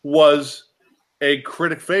 was a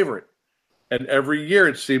critic favorite. And every year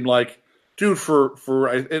it seemed like, dude, for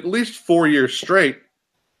at least 4 years straight,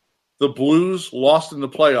 the Blues lost in the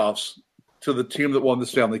playoffs to the team that won the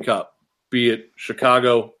Stanley Cup, be it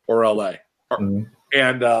Chicago or LA. Mm-hmm.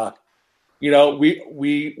 And,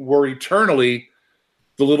 we were eternally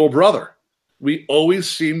the little brother. We always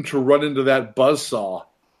seemed to run into that buzzsaw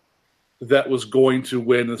that was going to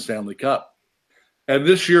win the Stanley Cup. And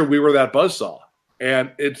this year we were that buzzsaw.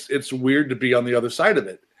 And it's weird to be on the other side of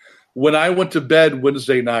it. When I went to bed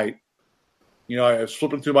Wednesday night, I was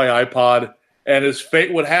flipping through my iPod, and as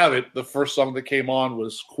fate would have it, the first song that came on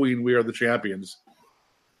was Queen, We Are the Champions.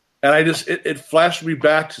 And it flashed me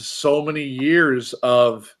back to so many years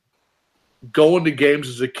of going to games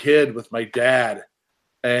as a kid with my dad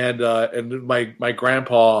and my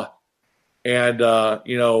grandpa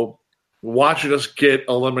and, watching us get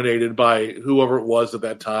eliminated by whoever it was at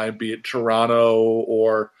that time, be it Toronto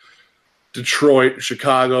or Detroit,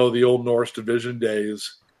 Chicago, the old Norris Division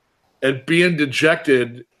days, and being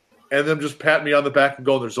dejected and them just patting me on the back and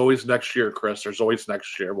going, there's always next year, Chris. There's always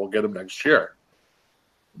next year. We'll get them next year.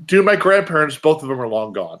 Dude, my grandparents, both of them are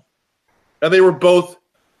long gone. And they were both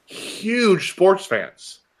huge sports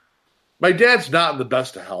fans. My dad's not in the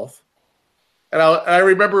best of health. And I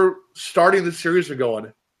remember starting the series and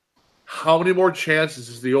going, how many more chances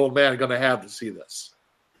is the old man going to have to see this?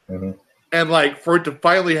 Mm-hmm. And, for it to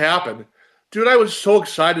finally happen, dude, I was so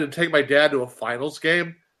excited to take my dad to a finals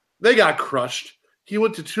game. They got crushed. He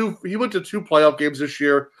went to two playoff games this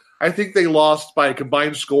year. I think they lost by a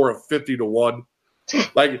combined score of 50-1.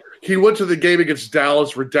 He went to the game against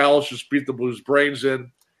Dallas where Dallas just beat the Blues' brains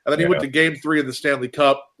in. And then he went to Game 3 of the Stanley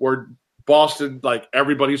Cup where Boston,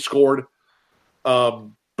 everybody scored. But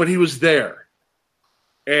he was there.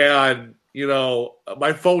 And,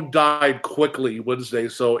 my phone died quickly Wednesday,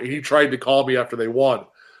 so he tried to call me after they won.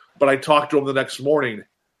 But I talked to him the next morning.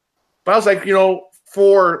 But I was like,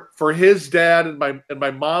 for his dad and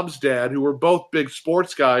my mom's dad, who were both big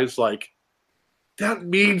sports guys, that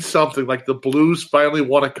means something. The Blues finally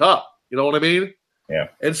won a cup. You know what I mean? Yeah.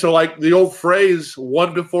 And so, the old phrase,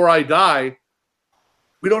 "one before I die,"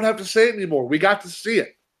 we don't have to say it anymore. We got to see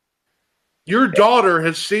it. Your daughter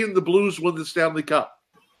has seen the Blues win the Stanley Cup.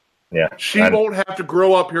 Yeah. She won't have to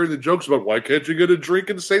grow up hearing the jokes about why can't you get a drink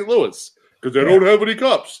in St. Louis? Because they don't have any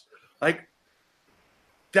cups.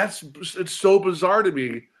 It's so bizarre to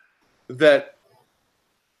me that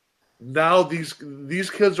now these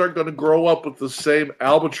kids aren't going to grow up with the same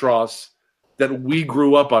albatross that we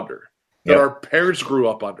grew up under, that our parents grew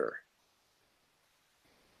up under.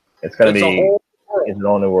 It's going to be it's an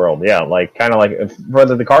all new world. Yeah, kind of like for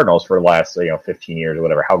the Cardinals for the last 15 years or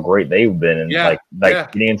whatever, how great they've been, and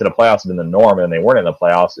getting into the playoffs has been the norm, and they weren't in the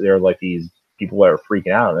playoffs. They were these people that are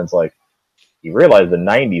freaking out, and it's you realize the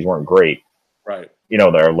 90s weren't great, right? They're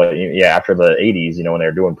after the 80s, when they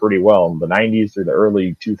were doing pretty well, the 90s through the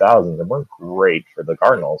early 2000s, they weren't great for the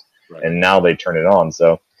Cardinals, right. And now they turn it on.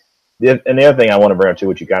 So, the other thing I want to bring up too,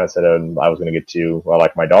 which you kind of said I was going to get to,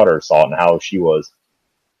 my daughter saw it and how she was.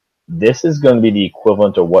 This is going to be the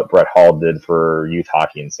equivalent of what Brett Hall did for youth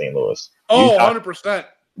hockey in St. Louis. Oh, 100%.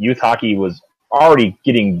 Youth hockey was already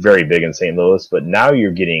getting very big in St. Louis, but now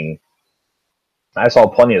you're getting – I saw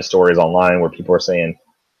plenty of stories online where people are saying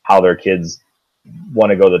how their kids want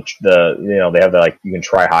to go they have you can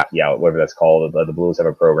try hockey out, whatever that's called. The Blues have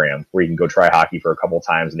a program where you can go try hockey for a couple of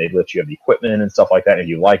times, and they let you have the equipment and stuff like that. And if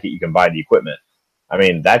you like it, you can buy the equipment. I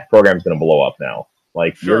mean, that program is going to blow up now.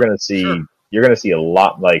 Like you're going to see a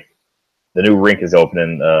lot. Like the new rink is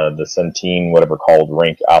opening, the Centene whatever called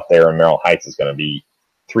rink out there in Maryland Heights is going to be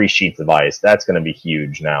 3 sheets of ice. That's going to be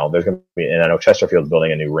huge now. There's going to be, and I know Chesterfield's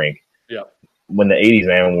building a new rink. Yeah. When the 80s,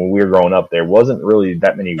 man, when we were growing up, there wasn't really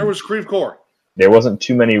that many. There was Creve Coeur. There wasn't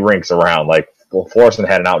too many rinks around. Like Florissant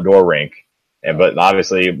had an outdoor rink, but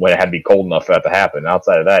obviously when it had to be cold enough for that to happen.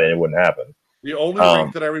 Outside of that, it wouldn't happen. The only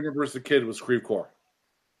rink that I remember as a kid was Creve Coeur.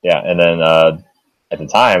 Yeah, and then at the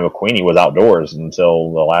time, Queenie was outdoors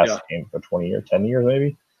until the last game for 20 years, 10 years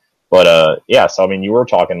maybe. But so I mean, you were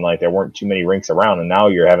talking like there weren't too many rinks around, and now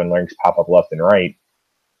you're having rinks pop up left and right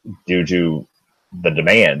due to the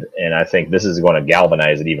demand. And I think this is going to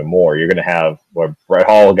galvanize it even more. You're going to have Brett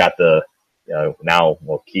Hall got the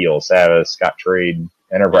Keel, Savas, Scott Trade,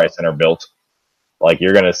 Enterprise Center built. Like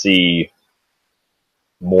you're going to see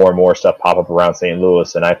more and more stuff pop up around St.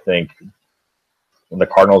 Louis, and I think the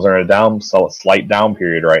Cardinals are in a slight down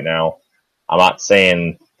period right now. I'm not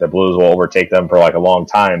saying the Blues will overtake them for like a long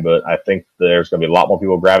time, but I think there's going to be a lot more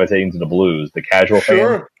people gravitating to the Blues. The casual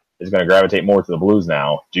fan is going to gravitate more to the Blues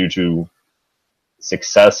now due to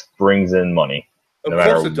success brings in money. No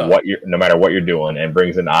matter what you're doing, and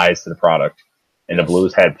brings in eyes to the product. And the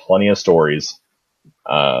Blues had plenty of stories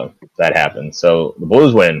that happened. So the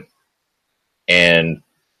Blues win, and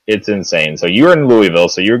it's insane. So you were in Louisville,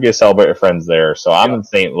 so you were going to celebrate your friends there. So I'm in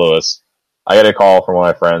St. Louis. I got a call from one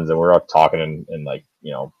of my friends, and we're up talking and like,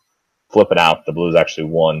 flipping out. The Blues actually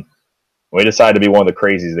won. We decided to be one of the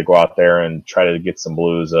crazies to go out there and try to get some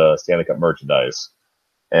Blues Stanley Cup merchandise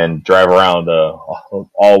and drive around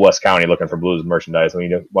all West County looking for Blues merchandise. And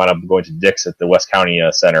we wound up going to Dick's at the West County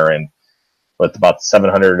Center, and with about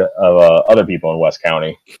 700 of other people in West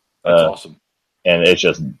County. That's awesome. And it's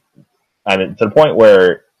just, to the point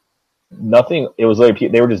where it was like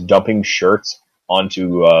they were just dumping shirts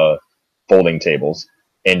onto folding tables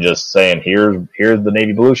and just saying, here's the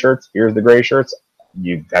navy blue shirts, here's the gray shirts.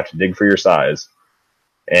 You have to dig for your size.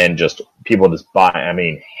 And just people just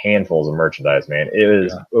buy, handfuls of merchandise, man.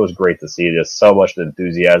 It was great to see just so much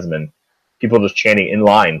enthusiasm and people just chanting in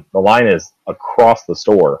line. The line is across the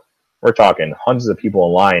store. We're talking hundreds of people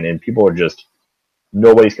in line, and people are just,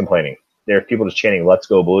 nobody's complaining. There's people just chanting "Let's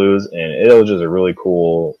go Blues," and it was just a really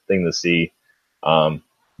cool thing to see.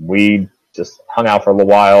 We just hung out for a little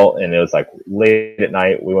while, and it was like late at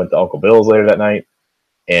night. We went to Uncle Bill's later that night,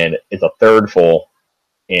 and it's a third full,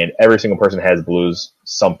 and every single person has Blues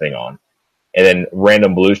something on. And then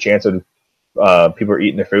random Blues chants would, people are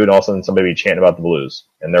eating their food, and all of a sudden somebody would be chanting about the Blues,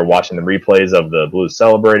 and they're watching the replays of the Blues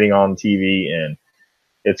celebrating on TV, and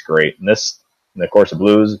it's great. And of course, the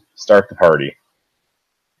Blues start the party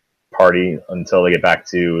until they get back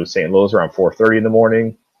to St. Louis around 4:30 in the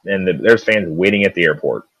morning, and there's fans waiting at the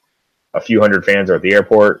airport. A few hundred fans are at the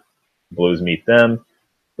airport. Blues meet them.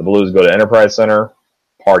 The Blues go to Enterprise Center,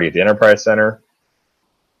 party at the Enterprise Center,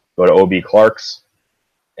 go to O.B. Clark's,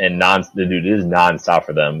 and it is nonstop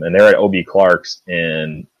for them. And they're at O.B. Clark's,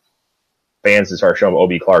 and fans just start showing up at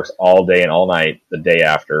O.B. Clark's all day and all night the day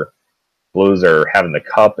after. Blues are having the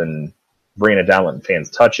cup and bringing it down, letting fans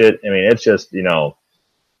touch it. It's just, it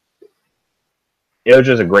was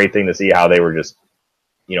just a great thing to see how they were just,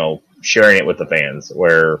 sharing it with the fans,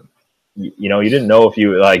 where, you didn't know if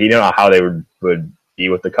you didn't know how they would be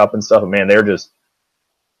with the cup and stuff. But man, they're just,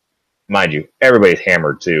 mind you, everybody's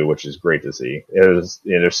hammered too, which is great to see. It was,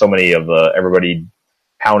 there's so many of everybody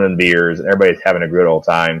pounding beers and everybody's having a good old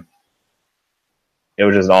time. It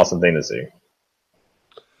was just an awesome thing to see.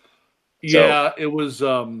 Yeah, it was.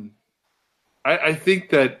 I think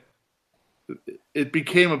that it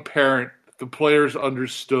became apparent the players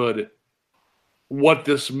understood what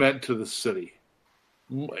this meant to the city.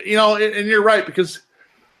 And you're right, because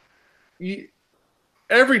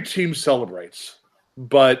every team celebrates,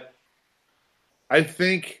 but I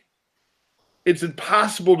think it's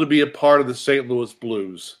impossible to be a part of the St. Louis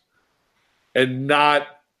Blues and not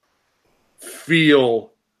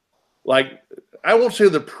feel like, I won't say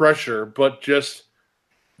the pressure, but just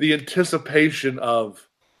the anticipation of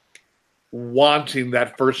wanting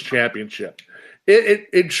that first championship.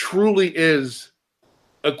 It truly is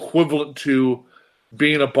equivalent to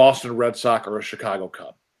being a Boston Red Sox or a Chicago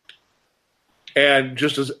Cub. And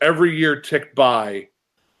just as every year ticked by,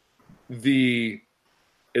 someday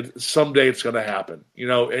it's going to happen,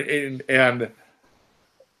 and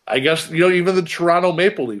I guess, even the Toronto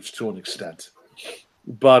Maple Leafs to an extent.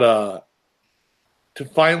 But to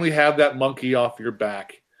finally have that monkey off your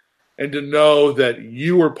back and to know that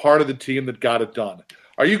you were part of the team that got it done.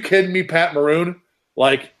 Are you kidding me, Pat Maroon?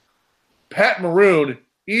 Like, Pat Maroon,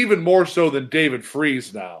 even more so than David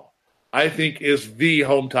Freese now, I think is the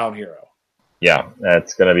hometown hero. Yeah,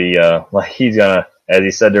 that's going to be like he's going to, as he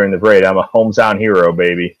said during the parade, I'm a hometown hero,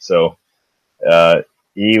 baby. So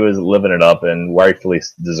he was living it up and rightfully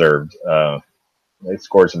deserved. They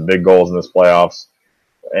scored some big goals in this playoffs.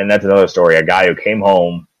 And that's another story. A guy who came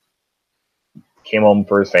home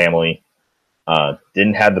for his family,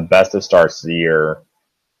 didn't have the best of starts to the year.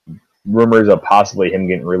 Rumors of possibly him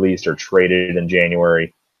getting released or traded in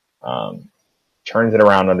January. Turns it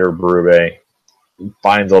around under Berube.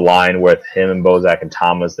 Finds a line with him and Bozak and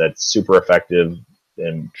Thomas that's super effective.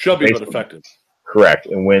 And Chubby but effective. Correct.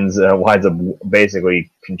 And winds, winds up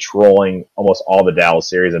basically controlling almost all the Dallas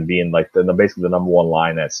series and being like basically the number one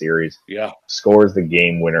line in that series. Yeah. Scores the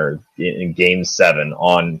game winner in Game 7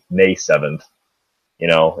 on May 7th.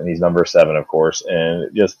 And he's number 7, of course.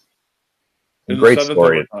 And just a great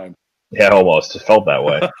story. Yeah, almost. It felt that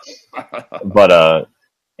way. But,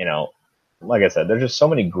 like I said, there's just so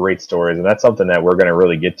many great stories, and that's something that we're going to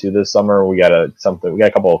really get to this summer. We got a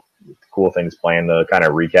couple of cool things planned to kind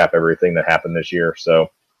of recap everything that happened this year. So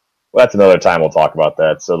that's another time we'll talk about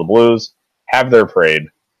that. So the Blues have their parade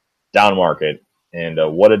down market, and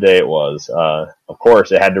what a day it was. Of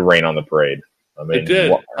course, it had to rain on the parade. I mean, it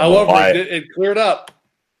did. However, it cleared up.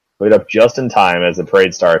 Cleared up just in time as the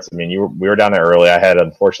parade starts. I mean, we were down there early. I had,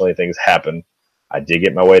 unfortunately, things happen. I did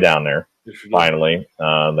get my way down there. Finally,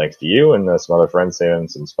 thanks to you and some other friends saving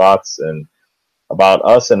some spots, and about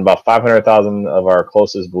us and about 500,000 of our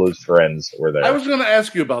closest Blues friends were there. I was going to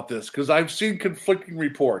ask you about this because I've seen conflicting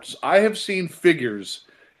reports. I have seen figures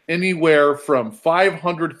anywhere from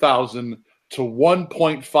 500,000 to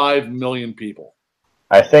 1.5 million people.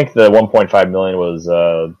 I think the 1.5 million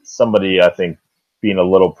was somebody, I think, being a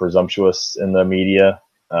little presumptuous in the media.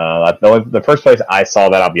 The first place I saw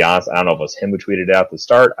that, I'll be honest, I don't know if it was him who tweeted it out at the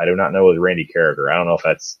start. I do not know it was Randy Carragher. I don't know if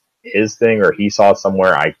that's his thing or he saw it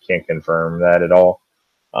somewhere. I can't confirm that at all.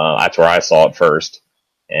 That's where I saw it first.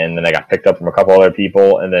 And then I got picked up from a couple other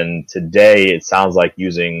people. And then today it sounds like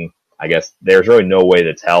I guess there's really no way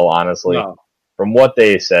to tell, honestly. No. From what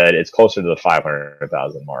they said, it's closer to the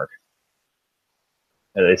 500,000 mark.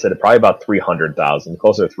 And they said probably about 300,000,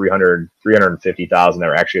 closer to 350,000 that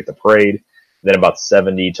were actually at the parade. Then about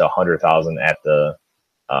 70 to 100,000 at the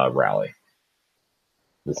rally.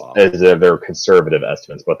 Wow. As their conservative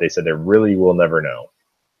estimates, but they said they really will never know.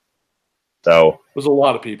 So it was a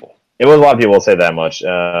lot of people. It was a lot of people, I'll say that much.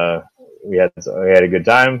 We had a good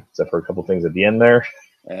time, except for a couple things at the end there.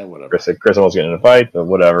 Whatever. Chris almost getting in a fight, but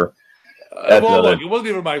whatever. Look, it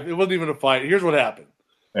wasn't even a fight. Here's what happened.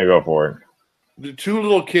 Hey, go for it. The two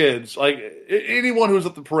little kids, like anyone who's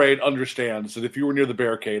at the parade understands that if you were near the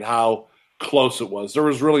barricade, how close it was. There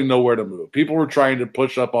was really nowhere to move. People were trying to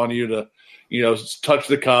push up on you to, touch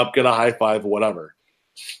the cup, get a high five, whatever.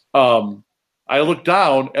 I looked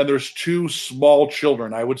down and there's two small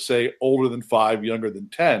children, I would say older than 5, younger than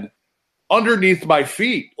 10, underneath my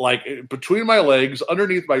feet, like between my legs,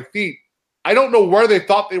 underneath my feet. I don't know where they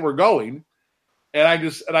thought they were going. And I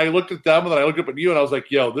looked at them and then I looked up at you and I was like,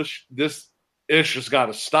 yo, this ish has got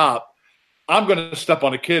to stop. I'm going to step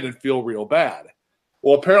on a kid and feel real bad.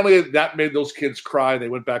 Well, apparently that made those kids cry. They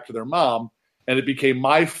went back to their mom, and it became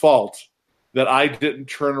my fault that I didn't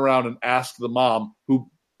turn around and ask the mom, who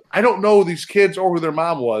I don't know these kids or who their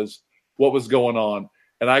mom was, what was going on.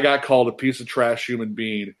 And I got called a piece of trash human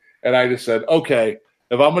being. And I just said, okay,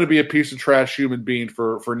 if I'm going to be a piece of trash human being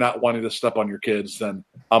for not wanting to step on your kids, then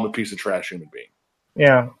I'm a piece of trash human being.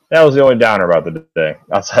 Yeah, that was the only downer about the day.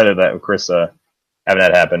 Outside of that, with Chris having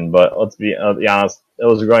that happen. But let's be honest, it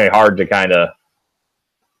was going hard to kind of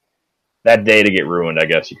that day to get ruined, I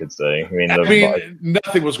guess you could say.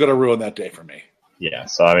 Nothing was going to ruin that day for me. Yeah,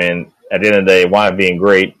 so, at the end of the day, Wyatt being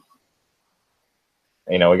great,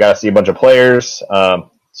 we got to see a bunch of players.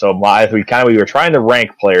 So we were trying to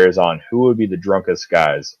rank players on who would be the drunkest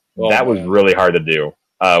guys. That was really hard to do.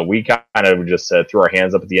 We kind of just threw our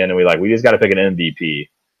hands up at the end, and we just got to pick an MVP.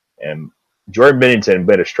 And Jordan Binnington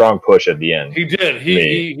made a strong push at the end. He did.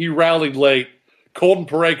 He rallied late. Colton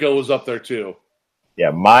Parayko was up there, too. Yeah,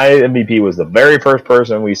 my MVP was the very first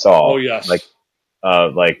person we saw. Oh, yes.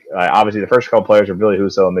 Obviously the first couple players were Billy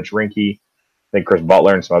Husso and Mitch Rinke. I think Chris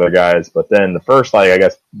Butler and some other guys. But then the first,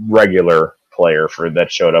 regular player that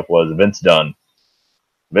showed up was Vince Dunn.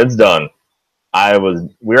 Vince Dunn.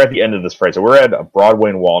 We were at the end of this parade. So we're at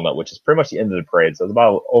Broadway and Walnut, which is pretty much the end of the parade. So it's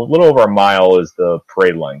about a little over a mile is the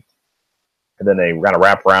parade length. And then they kind of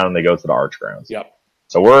wrap around and they go to the Arch Grounds. Yep.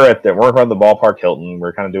 So we're in front of the Ballpark Hilton.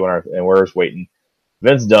 We're kind of doing and we're just waiting.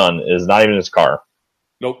 Vince Dunn is not even in his car.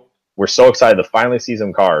 Nope. We're so excited to finally see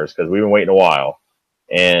some cars because we've been waiting a while.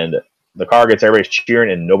 And the car gets everybody's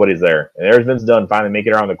cheering and nobody's there. And there's Vince Dunn finally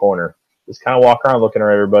making it around the corner. Just kind of walk around looking at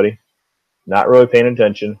everybody. Not really paying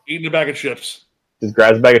attention. Eating a bag of chips. Just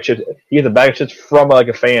grabs a bag of chips. He gets a bag of chips from like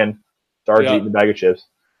a fan. Starts eating the bag of chips.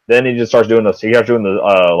 Then he just starts doing this. He starts doing the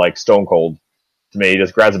like Stone Cold to me. He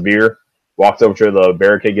just grabs a beer, walks over to the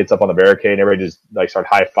barricade, gets up on the barricade, and everybody just like start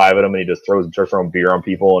high fiving him, and he just starts throwing beer on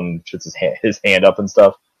people and puts his hand up and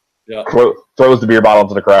stuff. Yeah. Throws the beer bottle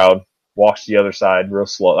into the crowd. Walks to the other side, real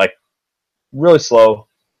slow, like really slow,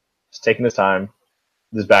 just taking his time,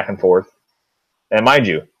 just back and forth. And mind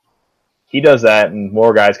you, he does that, and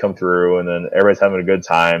more guys come through, and then everybody's having a good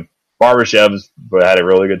time. Barbashev's had a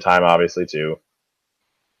really good time, obviously, too.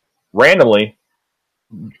 Randomly,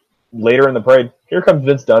 later in the parade, here comes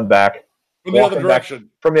Vince Dunn back. From the other direction.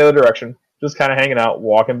 From the other direction. Just kind of hanging out,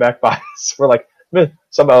 walking back by us. We're like,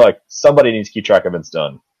 somebody needs to keep track of Vince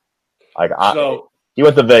Dunn. He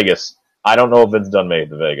went to Vegas. I don't know if Vince Dunn made it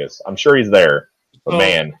to Vegas. I'm sure he's there. But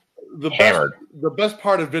hammered. The best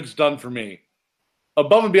part of Vince Dunn for me,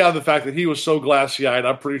 above and beyond the fact that he was so glassy-eyed,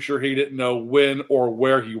 I'm pretty sure he didn't know when or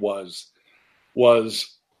where he was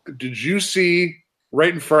did you see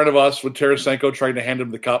right in front of us when Tarasenko tried to hand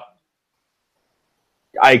him the cup?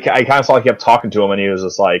 I kind of saw he kept talking to him, and he was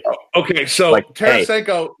just like... Okay, so like,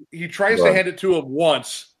 Tarasenko, he tries to Right. hand it to him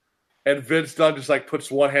once, and Vince Dunn just like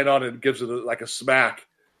puts one hand on it and gives it like a smack,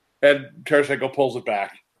 and Tarasenko pulls it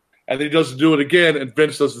back. And then he doesn't do it again, and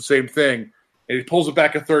Vince does the same thing. And he pulls it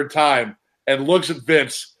back a third time and looks at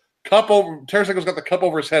Vince. Tarasenko's got the cup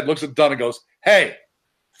over his head, looks at Dunn and goes, "Hey,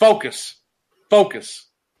 focus.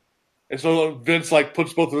 And so Vince like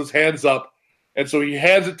puts both of his hands up, and so he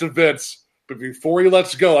hands it to Vince. But before he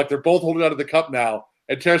lets go, like they're both holding onto the cup now,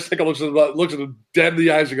 and Tarasenko looks at him dead in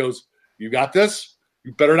the eyes and goes, "You got this?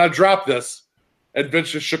 You better not drop this." And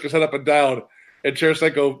Vince just shook his head up and down, and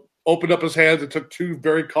Tarasenko opened up his hands and took two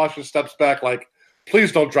very cautious steps back, like,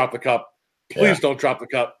 "Please don't drop the cup. Please don't drop the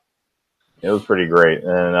cup." It was pretty great,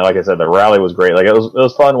 and like I said, the rally was great. Like it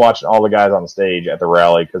was fun watching all the guys on the stage at the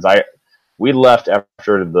rally because we left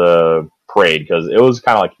after the parade because it was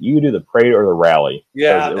kind of like you do the parade or the rally.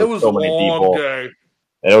 Yeah, it was so many people. Day.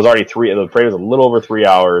 And it was already the parade was a little over 3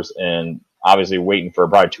 hours, and obviously waiting for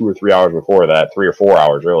probably 2 or 3 hours before that, 3 or 4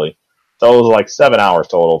 hours really. So it was like 7 hours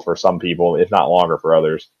total for some people, if not longer for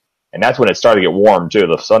others. And that's when it started to get warm too.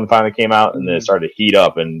 The sun finally came out, and then it started to heat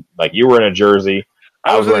up. And like you were in a jersey.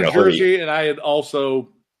 I was in a jersey, and I had also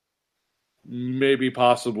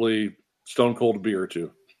possibly Stone Cold beer or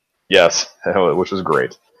two. Yes, which was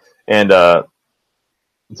great. And so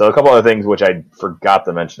a couple other things which I forgot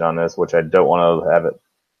to mention on this, which I don't want to have it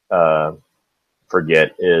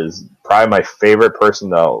forget, is probably my favorite person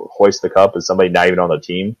to hoist the cup is somebody not even on the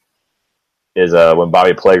team. Is when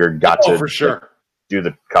Bobby Plager got to for sure do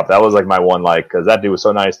the cup. That was like my one, like, because that dude was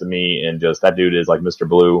so nice to me, and just that dude is like Mr.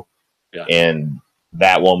 Blue. Yeah. And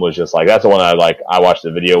that one was just like, that's the one I watched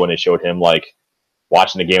the video when they showed him like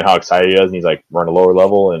watching the game, how excited he is, and he's like, we're on a lower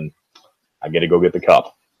level, and I get to go get the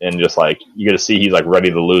cup. And just like, you get to see he's like ready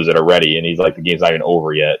to lose it already, and he's like, the game's not even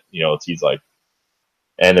over yet. You know, he's like,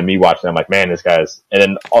 and then me watching, I'm like, man, this guy's, and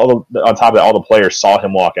then on top of that, all the players saw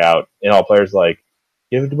him walk out, and all the players like,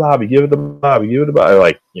 give it to Bobby, give it to Bobby, give it to Bobby.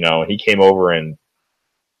 Like, you know, he came over and,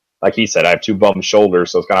 like he said, I have 2 bum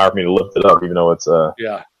shoulders, so it's kind of hard for me to lift it up, even though it's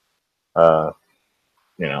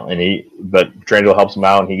you know, but Petrangelo helps him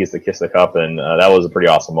out, and he gets to kiss the cup, and that was a pretty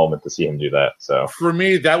awesome moment to see him do that. So for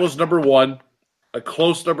me, that was number 1. A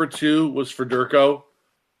close number 2 was Federico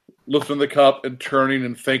lifting the cup and turning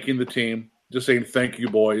and thanking the team, just saying thank you,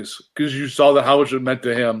 boys, because you saw how much it meant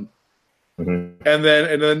to him. Mm-hmm. And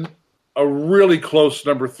then a really close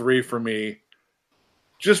number 3 for me,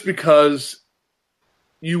 just because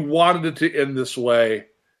you wanted it to end this way,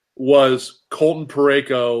 was Colton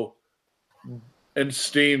Parayko and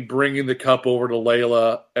Steen bringing the cup over to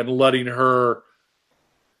Layla and letting her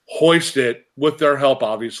hoist it with their help,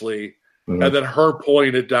 obviously, and then her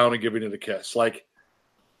pulling it down and giving it a kiss. Like,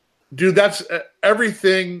 dude, that's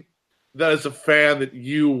everything that as a fan that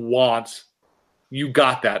you want, you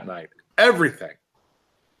got that night. Everything.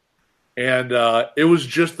 And it was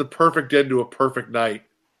just the perfect end to a perfect night.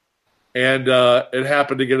 And it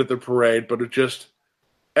happened to get at the parade, but it just,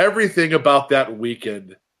 everything about that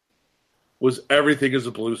weekend was everything as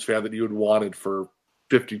a Blues fan that you had wanted for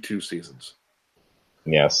 52 seasons.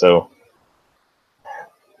 Yeah, so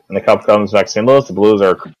when the cup comes back to St. Louis, the Blues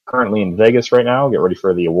are currently in Vegas right now. Get ready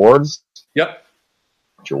for the awards. Yep.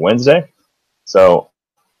 It's your Wednesday. So,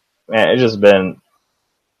 man, it's just been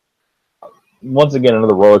once again,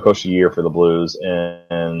 another roller coaster year for the Blues,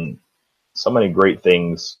 and so many great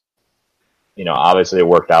things. Obviously it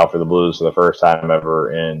worked out for the Blues for the first time ever,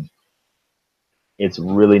 and it's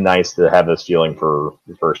really nice to have this feeling for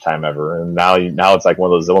the first time ever. And now it's like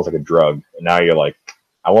one of those, almost like a drug. And now you're like,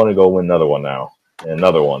 I want to go win another one now, and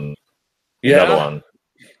another one, another one,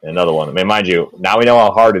 another one. I mean, mind you, now we know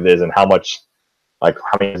how hard it is and how much, like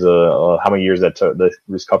how many years that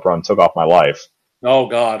this Cup run took off my life. Oh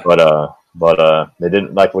God! But they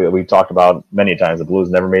didn't, like we talked about many times. The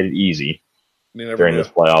Blues never made it easy during this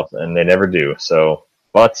playoffs, and they never do. So,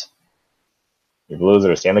 but the Blues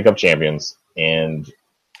are Stanley Cup champions, and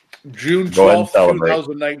June 12th,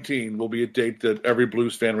 2019 will be a date that every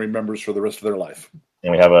Blues fan remembers for the rest of their life.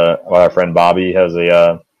 And we have our friend Bobby has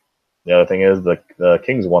the other thing is the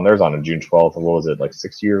Kings won theirs on June 12th. What was it, like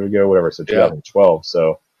 6 years ago, whatever? So 2012.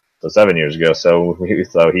 So 7 years ago. So he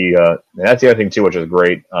and that's the other thing too, which is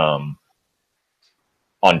great.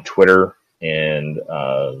 On Twitter and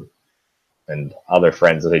other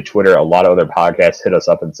friends that say Twitter, a lot of other podcasts hit us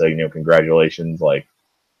up and say, congratulations, like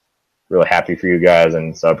really happy for you guys.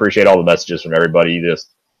 And so I appreciate all the messages from everybody.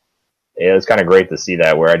 It's kind of great to see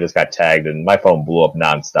that, where I just got tagged and my phone blew up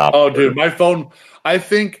nonstop. Oh, dude, my phone, I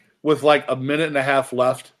think with like a minute and a half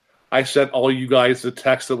left, I sent all you guys a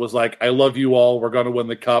text that was like, I love you all. We're going to win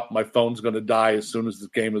the Cup. My phone's going to die as soon as the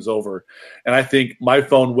game is over. And I think my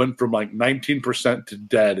phone went from like 19% to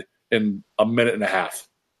dead in a minute and a half.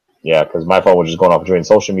 Yeah, because my phone was just going off between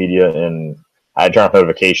social media, and I had turned off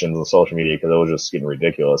notifications on social media because it was just getting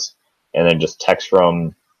ridiculous. And then just text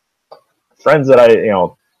from friends that I,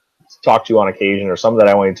 talk to on occasion, or some that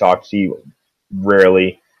I only talk to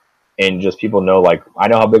rarely. And just people know, like, I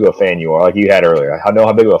know how big of a fan you are, like you had earlier. I know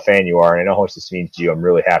how big of a fan you are, and I know how much this means to you. I'm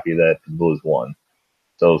really happy that the Blues won.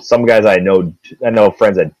 So some guys I know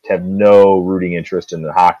friends that have no rooting interest in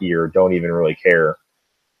the hockey or don't even really care,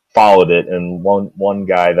 followed it. And one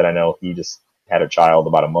guy that I know, he just had a child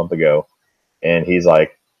about a month ago, and he's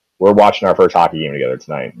like, we're watching our first hockey game together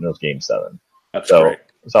tonight, and it was Game 7. That's great.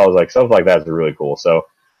 So I was like, stuff like that is really cool. So,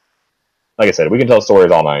 like I said, we can tell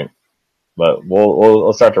stories all night. But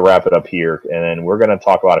we'll start to wrap it up here, and then we're going to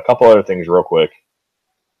talk about a couple other things real quick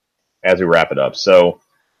as we wrap it up. So,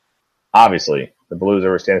 obviously, the Blues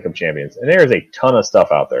are Stanley Cup champions, and there's a ton of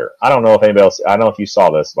stuff out there. I don't know if anybody else, I don't know if you saw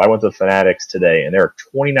this, but I went to Fanatics today, and there are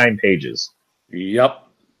 29 pages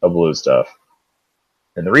of Blues stuff.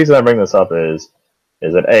 And the reason I bring this up is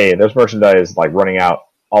that, A, there's merchandise like running out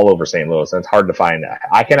all over St. Louis, and it's hard to find.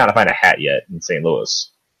 I cannot find a hat yet in St. Louis.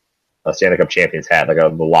 A Stanley Cup champions hat, like the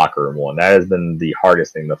locker room one. That has been the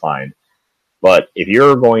hardest thing to find. But if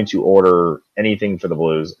you're going to order anything for the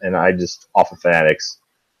Blues, and I just, off of Fanatics,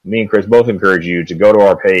 me and Chris both encourage you to go to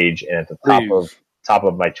our page, and at the top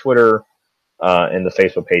of my Twitter and the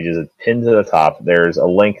Facebook pages, it's pinned to the top. There's a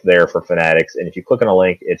link there for Fanatics, and if you click on a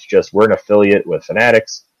link, it's just, we're an affiliate with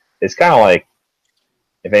Fanatics. It's kind of like,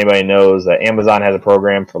 if anybody knows that Amazon has a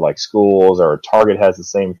program for like schools, or Target has the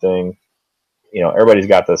same thing. Everybody's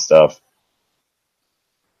got this stuff.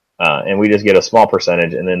 And we just get a small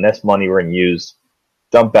percentage, and then this money we're going to use,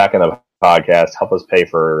 dump back in the podcast, help us pay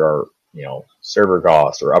for our, server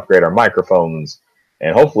costs, or upgrade our microphones,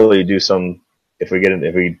 and hopefully do some, if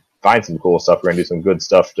we find some cool stuff, we're going to do some good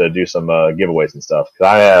stuff to do some giveaways and stuff.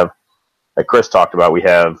 Because I have, like Chris talked about, I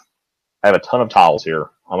have a ton of towels here.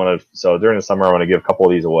 So during the summer, I want to give a couple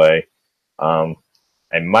of these away.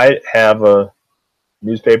 I might have a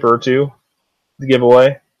newspaper or two to give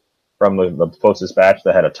away from the Post-Dispatch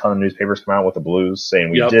that had a ton of newspapers come out with the Blues saying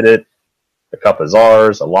we did it. The Cup is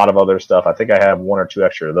ours. A lot of other stuff. I think I have one or two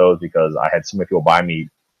extra of those because I had so many people buy me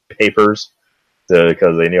papers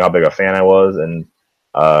because they knew how big a fan I was. And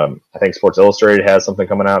I think Sports Illustrated has something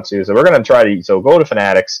coming out too. So we're going to try to. So go to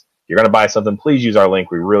Fanatics. If you're going to buy something, please use our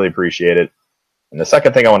link. We really appreciate it. And the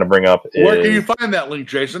second thing I want to bring up is, where can you find that link,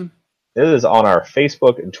 Jason? It is on our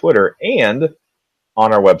Facebook and Twitter, and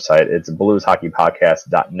on our website. It's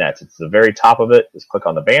blueshockeypodcast.net. It's the very top of it. Just click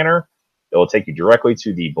on the banner. It will take you directly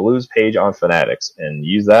to the Blues page on Fanatics, and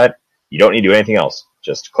use that. You don't need to do anything else.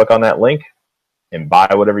 Just click on that link and buy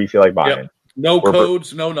whatever you feel like buying. Yep. No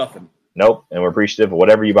codes, no nothing. Nope. And we're appreciative of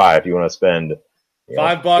whatever you buy. If you want to spend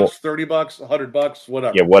 $5, $30, $100,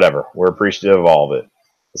 whatever. Yeah, whatever. We're appreciative of all of it.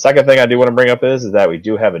 The second thing I do want to bring up is that we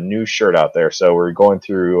do have a new shirt out there. So we're going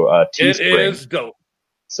through Teespring. It is dope.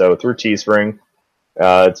 So through Teespring,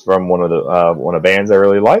 it's from one of bands I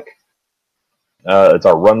really like. It's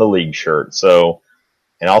our Run the League shirt. So,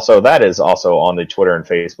 and also that is also on the Twitter and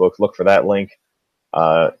Facebook. Look for that link.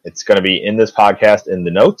 It's going to be in this podcast in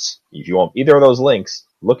the notes. If you want either of those links,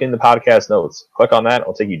 look in the podcast notes. Click on that.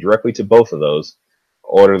 It'll take you directly to both of those.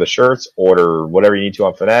 order the shirts, order whatever you need to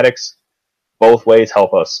on Fanatics. Both ways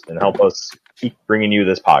help us and help us keep bringing you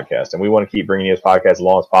this podcast. And we want to keep bringing you this podcast as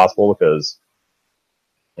long as possible because,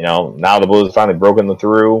 now the Blues have finally broken them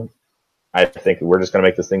through. I think we're just going to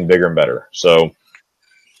make this thing bigger and better. So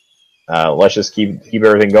let's just keep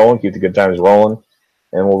everything going, keep the good times rolling,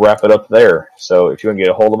 and we'll wrap it up there. So if you want to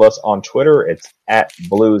get a hold of us on Twitter, it's at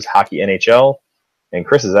Blues Hockey NHL, and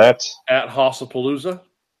Chris is at Hossapalooza.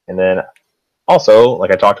 And then also,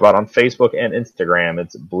 like I talked about on Facebook and Instagram,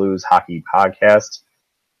 it's Blues Hockey Podcast.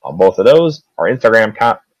 On both of those, our Instagram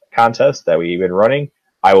contest that we've been running,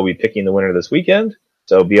 I will be picking the winner this weekend.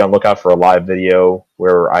 So be on lookout for a live video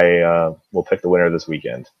where I will pick the winner this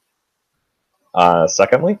weekend.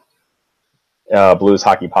 Secondly,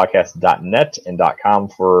 blueshockeypodcast.net and .com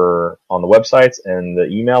on the websites, and the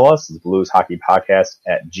email us is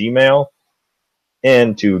blueshockeypodcast@gmail.com.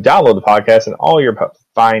 And to download the podcast and all your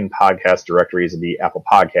fine podcast directories would be Apple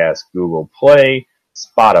Podcasts, Google Play,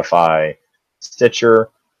 Spotify, Stitcher,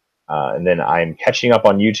 and then I'm catching up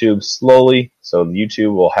on YouTube slowly. So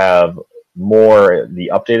YouTube will have more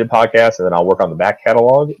the updated podcast, and then I'll work on the back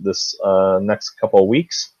catalog this next couple of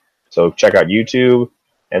weeks. So check out YouTube,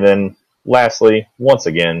 and then lastly, once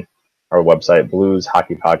again, our website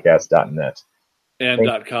blueshockeypodcast.net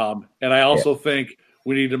and .com. And I also think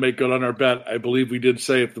we need to make good on our bet. I believe we did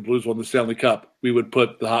say if the Blues won the Stanley Cup, we would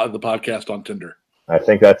put the podcast on Tinder. I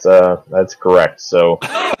think that's correct. So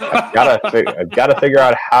I gotta figure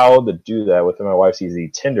out how to do that with my wife sees the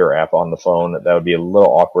Tinder app on the phone. That would be a little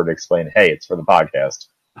awkward to explain. Hey, it's for the podcast.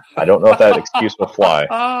 I don't know if that excuse will fly.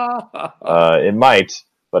 It might,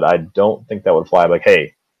 but I don't think that would fly. Like,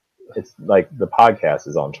 hey, it's like the podcast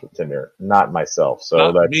is on Tinder, not myself. So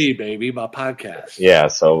not that's me, baby, my podcast. Yeah,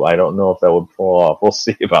 so I don't know if that would pull off. We'll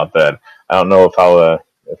see about that. I don't know if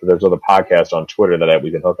there's other podcasts on Twitter that we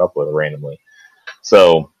can hook up with randomly.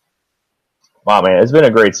 So, wow, man, it's been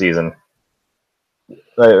a great season.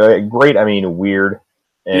 Great, I mean, weird,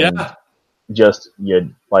 and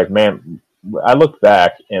man. I looked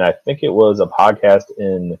back, and I think it was a podcast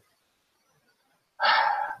in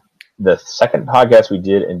the second podcast we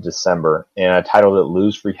did in December, and I titled it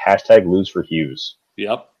 "Lose for Hughes."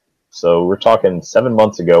 Yep. So we're talking 7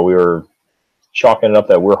 months ago. We were chalking it up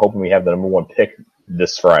that we're hoping we have the number one pick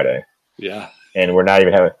this Friday. Yeah. And we're not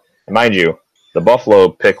even having. Mind you, the Buffalo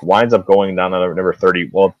pick winds up going down to number 30.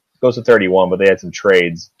 Well, it goes to 31, but they had some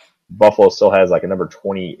trades. Buffalo still has like a number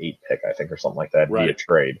 28 pick, I think, or something like that via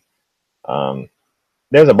trade.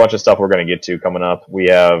 There's a bunch of stuff we're going to get to coming up. We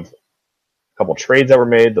have a couple trades that were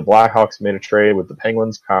made. The Blackhawks made a trade with the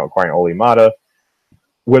Penguins, acquiring Olli Maatta.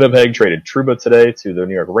 Winnipeg traded Trouba today to the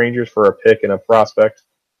New York Rangers for a pick and a prospect.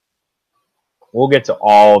 We'll get to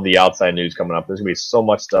all the outside news coming up. There's going to be so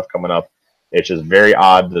much stuff coming up. It's just very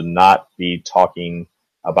odd to not be talking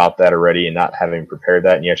about that already and not having prepared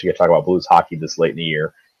that. And you actually get to talk about Blues hockey this late in the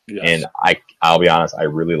year. Yes. And I'll be honest, I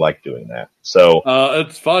really like doing that. So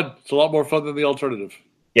it's fun. It's a lot more fun than the alternative.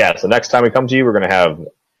 Yeah. So next time we come to you, we're going to have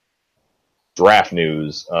draft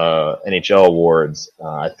news, NHL awards.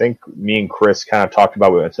 I think me and Chris kind of talked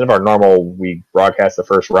about, instead of our normal, we broadcast the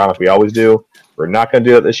first round like we always do. We're not going to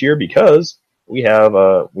do it this year because we've had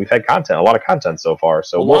a lot of content so far.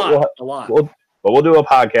 So we'll do a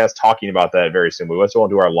podcast talking about that very soon. We also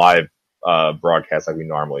won't do our live broadcast like we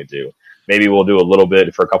normally do. Maybe we'll do a little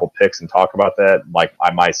bit for a couple picks and talk about that, like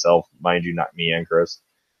I myself, mind you, not me and Chris.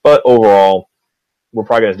 But overall, we're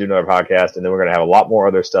probably going to do another podcast, and then we're going to have a lot more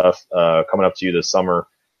other stuff coming up to you this summer.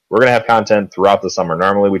 We're going to have content throughout the summer.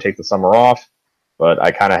 Normally, we take the summer off, but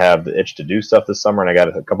I kind of have the itch to do stuff this summer, and I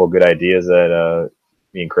got a couple of good ideas that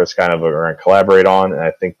me and Chris kind of are going to collaborate on, and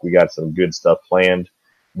I think we got some good stuff planned.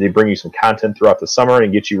 They bring you some content throughout the summer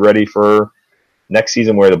and get you ready for next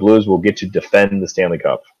season where the Blues will get to defend the Stanley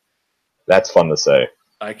Cup. That's fun to say.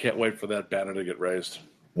 I can't wait for that banner to get raised.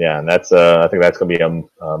 Yeah, and that's I think that's going to be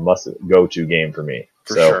a must-go-to game for me.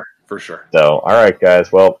 For sure. So, all right,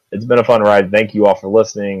 guys. Well, it's been a fun ride. Thank you all for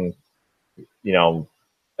listening.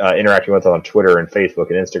 Interacting with us on Twitter and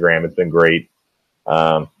Facebook and Instagram. It's been great.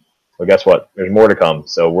 But guess what? There's more to come.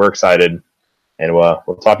 So we're excited, and we'll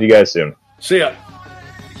talk to you guys soon. See ya.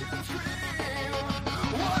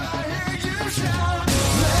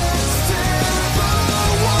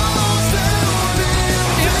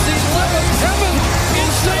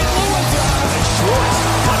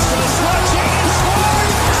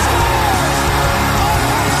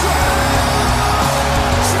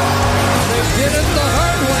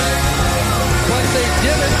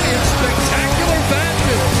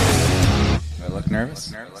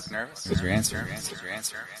 Nervous? Is your answer?